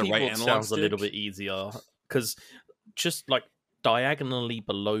it with the right analog sounds stick. A little bit easier because just like diagonally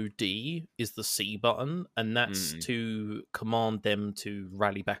below D is the C button, and that's to command them to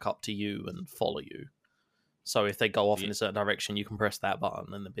rally back up to you and follow you. So if they go off in a certain direction, you can press that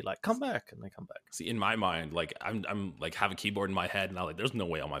button and they'll be like, come back, and they come back. See, in my mind, like I'm like have a keyboard in my head, and I'm like, there's no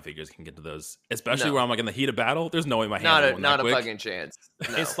way all my fingers can get to those. Especially where I'm like in the heat of battle, there's no way my hands not a fucking chance.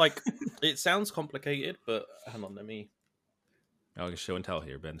 No. It's like it sounds complicated, but hang on, let me. I'll show and tell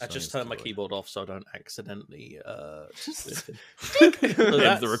here, Ben. I just turned my keyboard off so I don't accidentally That's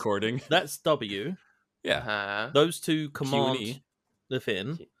the recording. That's W. Yeah. Those two command the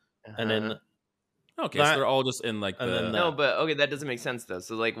fin, and then. Okay, so they're all just in like the... No, but okay, that doesn't make sense though.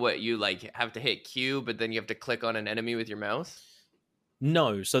 So like what, you like have to hit Q, but then you have to click on an enemy with your mouse?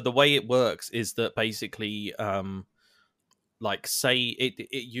 No, so the way it works is that basically like say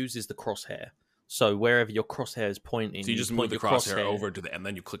it uses the crosshair. So wherever your crosshair is pointing, so you just move the crosshair over to the, and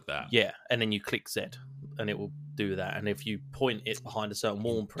then you click that. Yeah, and then you click Z, and it will do that. And if you point it behind a certain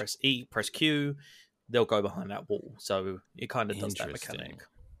wall and press E, press Q, they'll go behind that wall. So it kind of does that mechanic.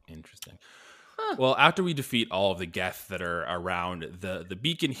 Interesting. Well, after we defeat all of the Geth that are around the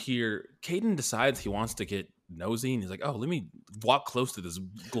beacon here, Caden decides he wants to get nosy, and he's like, oh, let me walk close to this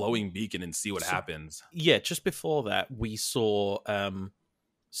glowing beacon and see what happens. Yeah, just before that, we saw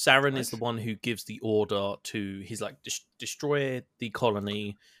Saren is the one who gives the order to, he's like, destroy the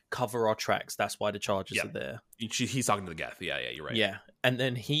colony, cover our tracks, that's why the charges are there. He's talking to the Geth. Yeah, you're right. Yeah, and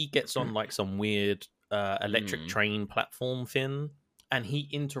then he gets on like some weird electric train platform thing, and he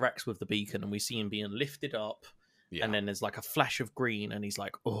interacts with the beacon, and we see him being lifted up, and then there's like a flash of green, and he's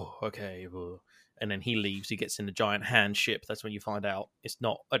like, oh, okay. And then he leaves, he gets in a giant hand ship. That's when you find out it's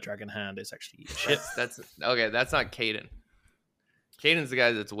not a dragon hand, it's actually a ship. That's okay, that's not Caden. Caden's the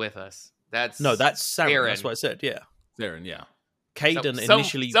guy that's with us. That's Saren. That's what I said, yeah. Saren, yeah. Caden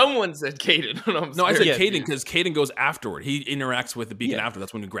initially. Someone said Caden. No, I said Yeah. Caden because Caden goes afterward. He interacts with the beacon Yeah. after.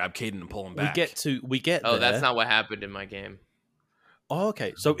 That's when we grab Caden and pull him we back. get Oh, there. that's not what happened in my game. Oh,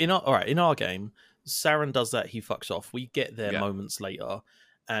 okay. So in our game, Saren does that. He fucks off. We get there moments later,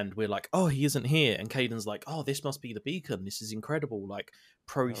 and we're like, "Oh, he isn't here." And Caden's like, "Oh, this must be the beacon. This is incredible. Like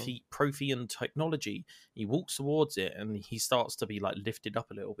Prothean technology." He walks towards it, and he starts to be like lifted up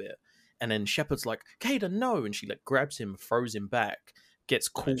a little bit. And then Shepard's like, "Caden, no!" And she like grabs him, throws him back, gets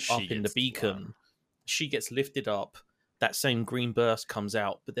caught up in the beacon. She gets lifted up. That same green burst comes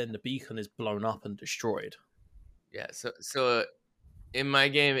out, but then the beacon is blown up and destroyed. Yeah. So in my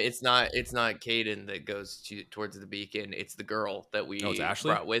game, it's not Caden that goes towards the beacon. It's the girl that we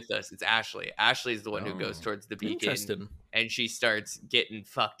brought with us. It's Ashley. Ashley's the one who goes towards the beacon. Interesting. And she starts getting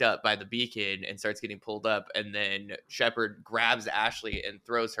fucked up by the beacon and starts getting pulled up. And then Shepard grabs Ashley and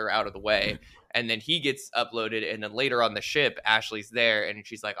throws her out of the way. And then he gets uploaded. And then later on the ship, Ashley's there. And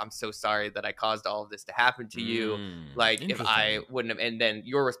she's like, "I'm so sorry that I caused all of this to happen to you. Like, if I wouldn't have." And then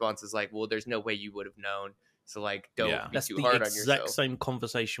your response is like, "Well, there's no way you would have known. So, like, don't be That's too the hard on yourself." exact same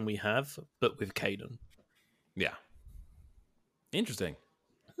conversation we have, but with Caden. Yeah. Interesting.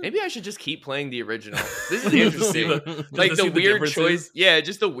 Maybe I should just keep playing the original. This is interesting. Like, see the the weird differences? choice. Yeah,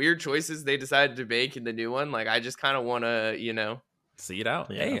 just the weird choices they decided to make in the new one. Like, I just kind of want to, See it out.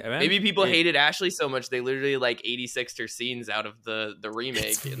 Yeah. Hey, man. maybe people hated Ashley so much they literally like 86'd her scenes out of the remake.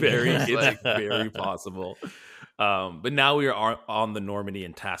 It's And very, it's it's like, very possible. But now we are on the Normandy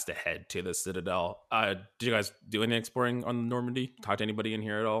and tasked ahead to the Citadel. Did you guys do any exploring on the Normandy? Talk to anybody in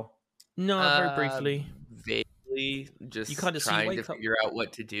here at all? No, very briefly. vaguely just You kinda see trying to wake up- figure out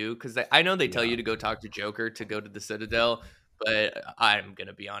what to do, because I know they tell you to go talk to Joker to go to the Citadel, but I'm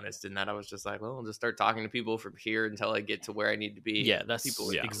gonna be honest in that I was just like, well, I'll just start talking to people from here until I get to where I need to be. Yeah, that's People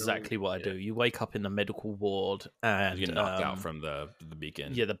exactly what I yeah. do. You wake up in the medical ward and You get knocked out from the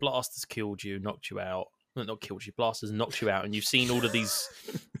beacon. Yeah, the blasters killed you, knocked you out. Well, not killed you, blasters knocked you out, and you've seen all of these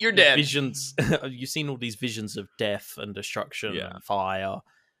You're dead. visions. You've seen all these visions of death and destruction and fire,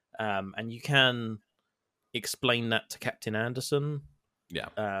 and you can explain that to Captain Anderson. Yeah,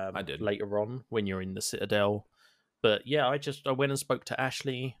 I did later on when you're in the Citadel. But yeah, I went and spoke to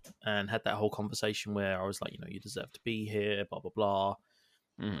Ashley and had that whole conversation where I was like, you deserve to be here, blah blah blah,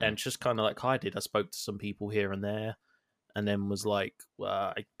 and just kind of like I did. I spoke to some people here and there, and then was like,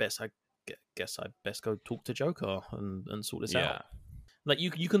 well, I guess I best go talk to Joker and sort this out. Like you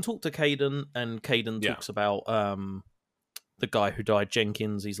can talk to Caden, and Caden talks about the guy who died,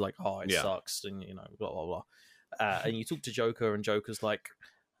 Jenkins. He's like, oh, it sucks, and blah blah blah. And you talk to Joker, and Joker's like,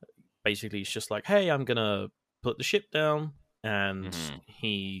 basically, he's just like, hey, I'm gonna put the ship down, and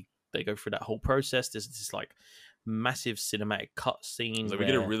they go through that whole process. There's this like massive cinematic cutscene. So we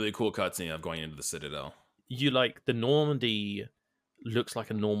get a really cool cutscene of going into the Citadel. You like the Normandy looks like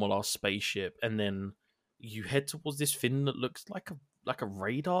a normal ass spaceship, and then you head towards this thing that looks like a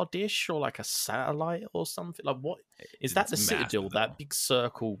radar dish or like a satellite or something. Like, what is that? The Citadel, that big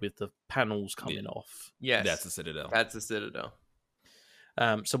circle with the panels coming off. Yes, that's the Citadel. That's the Citadel.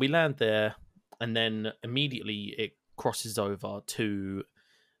 So we land there, and then immediately it crosses over to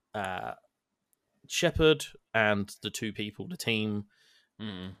Shepard and the two people, the team,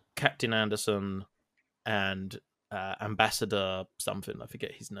 Captain Anderson and Ambassador something. I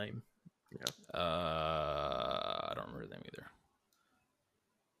forget his name. I don't remember them either.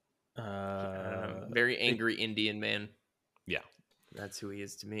 Very angry Indian man. Yeah, that's who he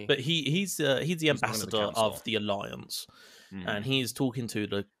is to me. But he's the ambassador of the Alliance, and he's talking to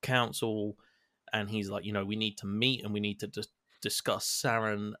the council, and he's like, we need to meet and we need to discuss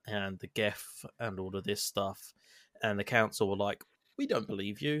Saren and the Geth and all of this stuff. And the council were like, we don't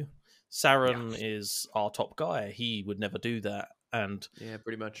believe you. Saren is our top guy. He would never do that. And yeah,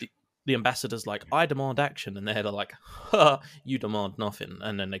 pretty much. The ambassador's like, I demand action, and they're like, ha, you demand nothing,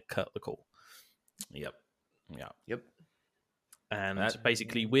 and then they cut the call. Yep. And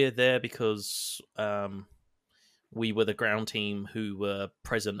basically, we're there because we were the ground team who were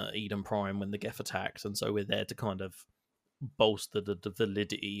present at Eden Prime when the Geth attacked, and so we're there to kind of bolster the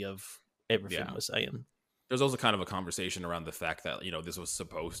validity of everything we're saying. There's also kind of a conversation around the fact that this was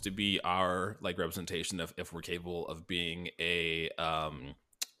supposed to be our like representation of if we're capable of being a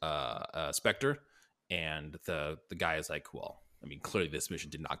Spectre, and the guy is like, well, I mean, clearly this mission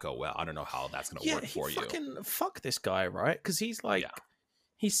did not go well. I don't know how that's going to work for you. Fuck this guy, right? Because he's like,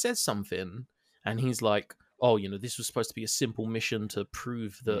 he says something, and he's like, oh, this was supposed to be a simple mission to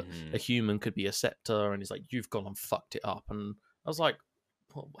prove that a human could be a scepter, and he's like, you've gone and fucked it up. And I was like,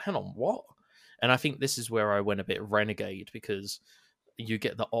 well, hang on, what? And I think this is where I went a bit renegade, because you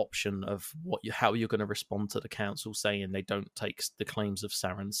get the option of how you're going to respond to the council saying they don't take the claims of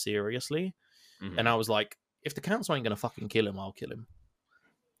Saren seriously. Mhm. And I was like, if the council ain't going to fucking kill him, I'll kill him.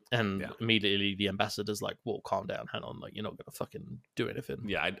 And immediately the ambassador's like, well, calm down, hang on, like, you're not going to fucking do anything.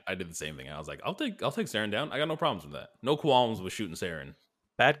 Yeah, I did the same thing. I was like, I'll take Saren down. I got no problems with that. No qualms with shooting Saren.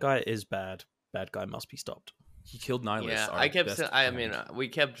 Bad guy is bad. Bad guy must be stopped. He killed Nihilus. Yeah, we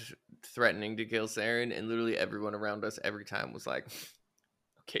kept threatening to kill Saren, and literally everyone around us every time was like,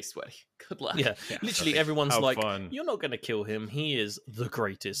 okay, Sweaty, good luck. Yeah, literally everyone's Have like, fun. you're not going to kill him. He is the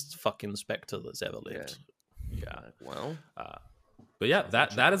greatest fucking Spectre that's ever lived. Yeah. Well, but yeah,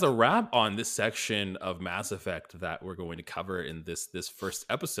 that is a wrap on this section of Mass Effect that we're going to cover in this first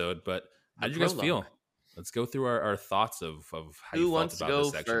episode. But how did you guys feel? Let's go through our thoughts of how you felt about this section. Who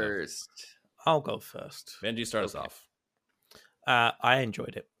wants to go first? I'll go first. Benji, start us off. I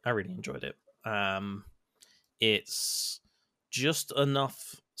enjoyed it. I really enjoyed it. It's just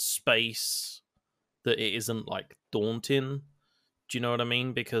enough space that it isn't like daunting. Do you know what I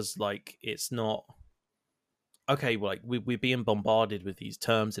mean? Because like it's not okay. Well, like we're being bombarded with these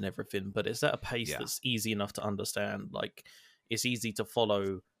terms and everything, but it's at a pace that's easy enough to understand. Like it's easy to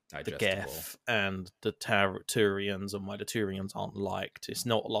follow the Geth and the Turians and why the Turians aren't liked. It's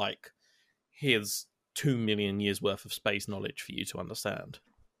not like here's 2 million years worth of space knowledge for you to understand.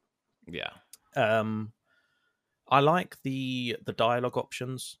 Yeah. I like the dialogue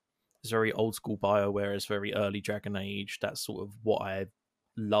options. It's very old school BioWare. It's very early Dragon Age. That's sort of what I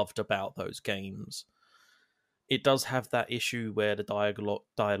loved about those games. It does have that issue where the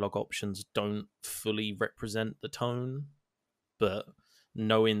dialogue options don't fully represent the tone, but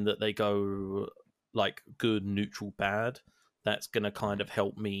knowing that they go like good, neutral, bad, that's going to kind of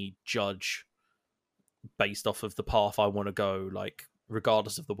help me judge based off of the path I want to go, like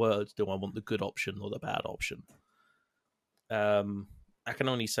regardless of the words, do I want the good option or the bad option? I can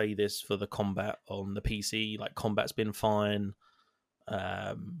only say this for the combat on the PC. Like combat's been fine.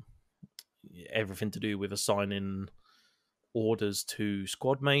 Everything to do with assigning orders to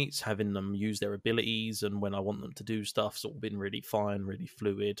squad mates, having them use their abilities, and when I want them to do stuff's all been really fine, really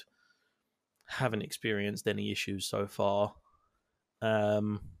fluid. Haven't experienced any issues so far.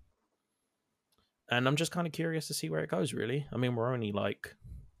 And I'm just kind of curious to see where it goes, really. I mean, we're only like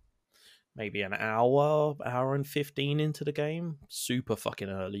maybe an hour and 15 into the game. Super fucking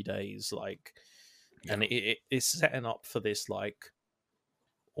early days. Like, and it's setting up for this, like,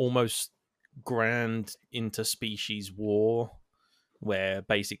 almost grand interspecies war where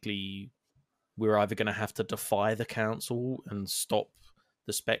basically we're either going to have to defy the council and stop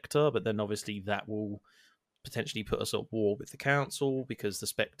the Spectre, but then obviously that will potentially put us at war with the council because the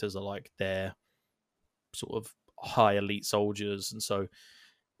Spectres are like their sort of high elite soldiers, and so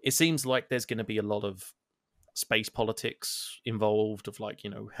it seems like there's going to be a lot of space politics involved of like, you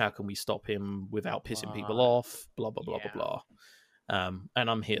know, how can we stop him without pissing people off, blah blah blah blah blah. And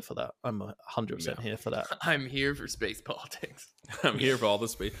I'm here for that. I'm 100% here for that. I'm here for space politics. I'm here for all the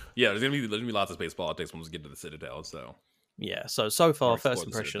space. Yeah, there's gonna be lots of space politics when we get to the Citadel. So yeah, so far first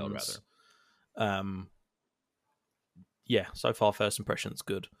impressions. Yeah, so far first impressions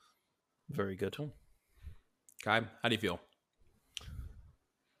good, very good. Kai, how do you feel?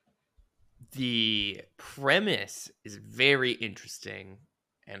 The premise is very interesting,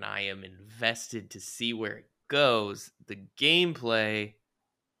 and I am invested to see where it goes. The gameplay,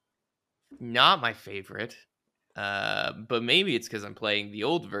 not my favorite, but maybe it's because I'm playing the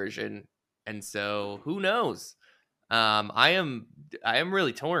old version, and so who knows? I am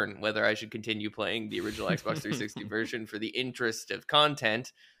really torn whether I should continue playing the original Xbox 360 version for the interest of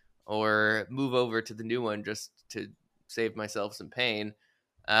content, or move over to the new one just to save myself some pain.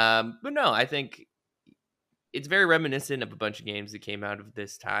 But no, I think it's very reminiscent of a bunch of games that came out of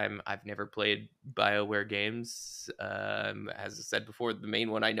this time. I've never played BioWare games. As I said before, the main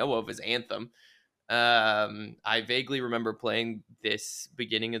one I know of is Anthem. I vaguely remember playing this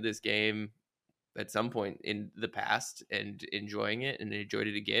beginning of this game at some point in the past and enjoying it, and enjoyed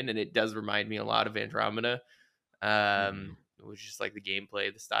it again. And it does remind me a lot of Andromeda, which is like the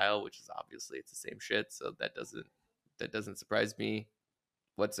gameplay, the style, which is obviously it's the same shit. So that doesn't surprise me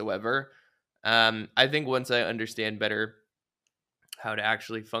whatsoever. I think once I understand better how to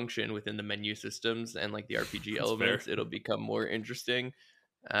actually function within the menu systems and like the RPG elements, it'll become more interesting.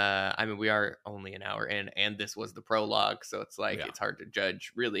 I mean, we are only an hour in, and this was the prologue, so it's like it's hard to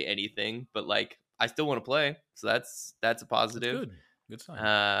judge really anything. But like, I still want to play, so that's a positive. Good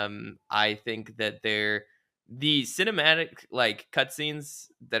sign. I think that the cinematic like cutscenes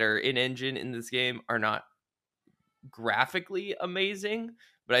that are in engine in this game are not graphically amazing,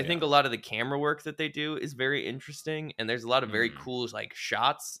 but I think a lot of the camera work that they do is very interesting, and there's a lot of very cool like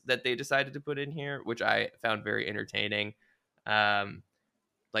shots that they decided to put in here, which I found very entertaining.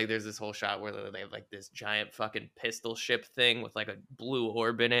 Like there's this whole shot where they have like this giant fucking pistol ship thing with like a blue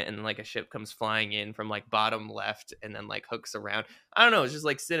orb in it, and like a ship comes flying in from like bottom left and then like hooks around. I don't know, it's just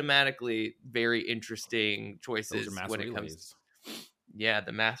like cinematically very interesting choices when it comes. Yeah,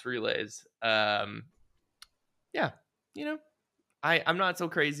 the math relays. Yeah, you know, I'm not so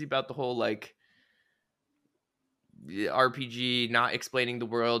crazy about the whole like RPG not explaining the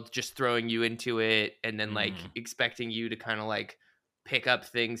world, just throwing you into it and then like expecting you to kind of like pick up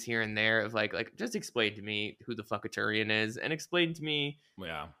things here and there of like just explain to me who the fuck a Turian is, and explain to me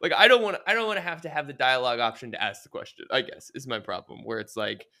like I don't want to have the dialogue option to ask the question, I guess, is my problem, where it's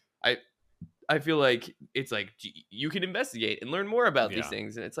like I feel like it's like you can investigate and learn more about these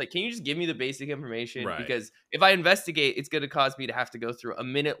things, and it's like, can you just give me the basic information? Because if I investigate, it's going to cause me to have to go through a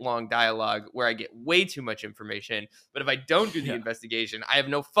minute-long dialogue where I get way too much information. But if I don't do the investigation, I have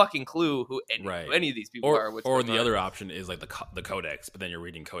no fucking clue who any of these people are. Or the other option is like the codex, but then you're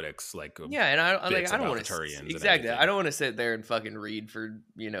reading codex like and I don't want to exactly. I don't want to sit there and fucking read for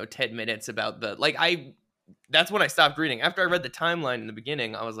 10 minutes about the that's when I stopped reading. After I read the timeline in the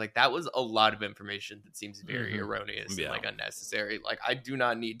beginning, I was like, that was a lot of information that seems very erroneous and like unnecessary. Like I'm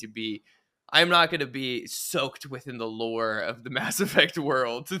not going to be soaked within the lore of the Mass Effect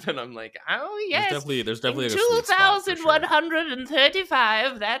world. Then I'm like, oh yes, there's definitely in a 2135.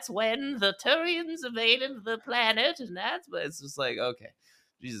 Sure. That's when the Turians invaded the planet, and it's just like, okay,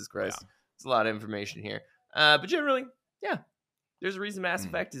 Jesus Christ, it's a lot of information here. But generally, there's a reason Mass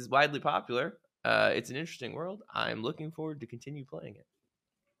Effect is widely popular. It's an interesting world. I'm looking forward to continue playing it.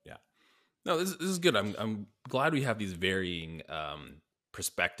 Yeah, no, this is good. I'm glad we have these varying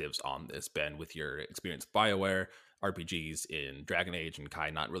perspectives on this, Ben, with your experience BioWare RPGs in Dragon Age and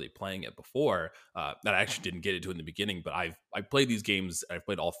Kai not really playing it before. That I actually didn't get into in the beginning, but I played these games. I've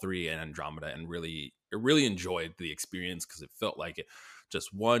played all three and Andromeda, and really enjoyed the experience because it felt like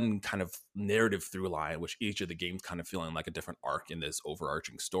just one kind of narrative through line, which each of the games kind of feeling like a different arc in this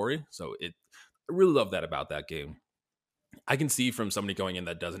overarching story. So I really love that about that game. I can see from somebody going in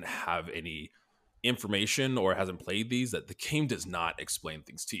that doesn't have any information or hasn't played these that the game does not explain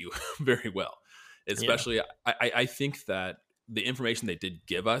things to you very well. Especially, I think that the information they did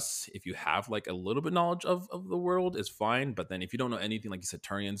give us, if you have like a little bit knowledge of the world, is fine. But then if you don't know anything, like you said,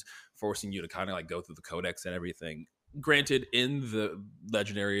 Turians forcing you to kind of like go through the codex and everything. Granted, in the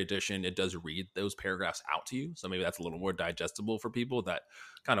Legendary Edition, it does read those paragraphs out to you. So maybe that's a little more digestible for people that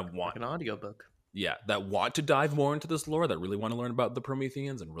kind of want like an audiobook. Yeah, that want to dive more into this lore, that really want to learn about the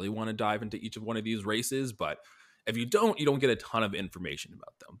Prometheans and really want to dive into each of one of these races. But if you don't get a ton of information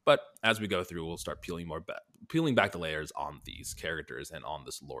about them. But as we go through, we'll start peeling back the layers on these characters and on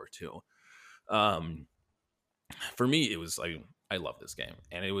this lore too. For me, it was like, I love this game,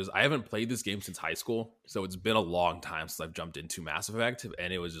 and I haven't played this game since high school, so it's been a long time since I've jumped into Mass Effect,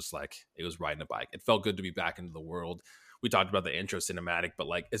 and it was just like it was riding a bike. It felt good to be back into the world. We talked about the intro cinematic, but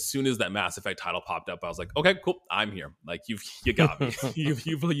like as soon as that Mass Effect title popped up, I was like, okay, cool, I'm here. Like you got me.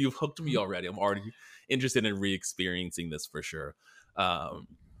 you've hooked me already. I'm already interested in re-experiencing this for sure.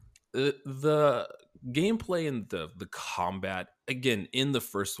 The gameplay and the combat, again, in the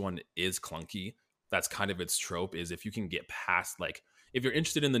first one is clunky. That's kind of its trope, is if you can get past, like, if you're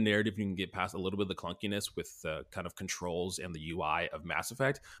interested in the narrative, you can get past a little bit of the clunkiness with the kind of controls and the UI of Mass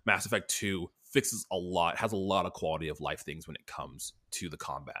Effect. Mass Effect 2 fixes a lot, has a lot of quality of life things when it comes to the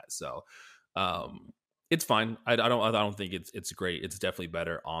combat. So it's fine. I don't think it's great. It's definitely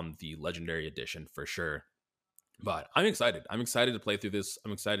better on the Legendary Edition for sure. But I'm excited. I'm excited to play through this.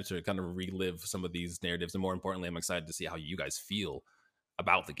 I'm excited to kind of relive some of these narratives. And more importantly, I'm excited to see how you guys feel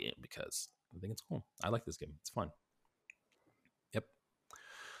about the game, because I think it's cool. I like this game. It's fun. Yep.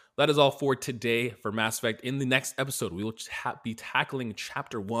 That is all for today for Mass Effect. In the next episode, we will be tackling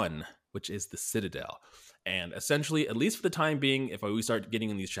Chapter 1, which is the Citadel. And essentially, at least for the time being, if we start getting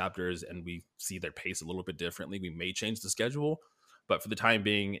in these chapters and we see their pace a little bit differently, we may change the schedule. But for the time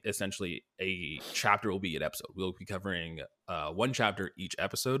being, essentially, a chapter will be an episode. We'll be covering one chapter each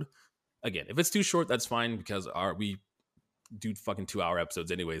episode. Again, if it's too short, that's fine, because we do fucking 2-hour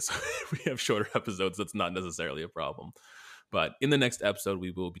episodes anyways. So if we have shorter episodes, that's not necessarily a problem. But in the next episode,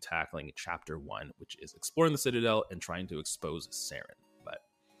 we will be tackling Chapter 1, which is exploring the Citadel and trying to expose Saren. But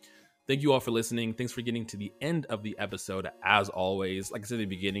thank you all for listening. Thanks for getting to the end of the episode. As always, like I said in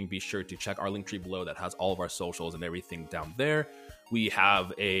the beginning, be sure to check our link tree below that has all of our socials and everything down there. We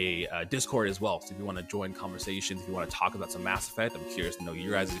have a Discord as well. So if you want to join conversations, if you want to talk about some Mass Effect, I'm curious to know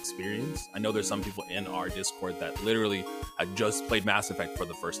your guys' experience. I know there's some people in our Discord that literally had just played Mass Effect for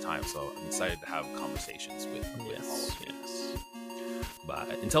the first time. So I'm excited to have conversations with all of you.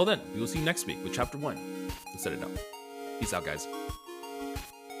 But until then, we will see you next week with Chapter 1. Let's set it up. Peace out, guys.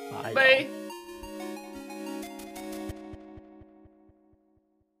 Bye. Bye.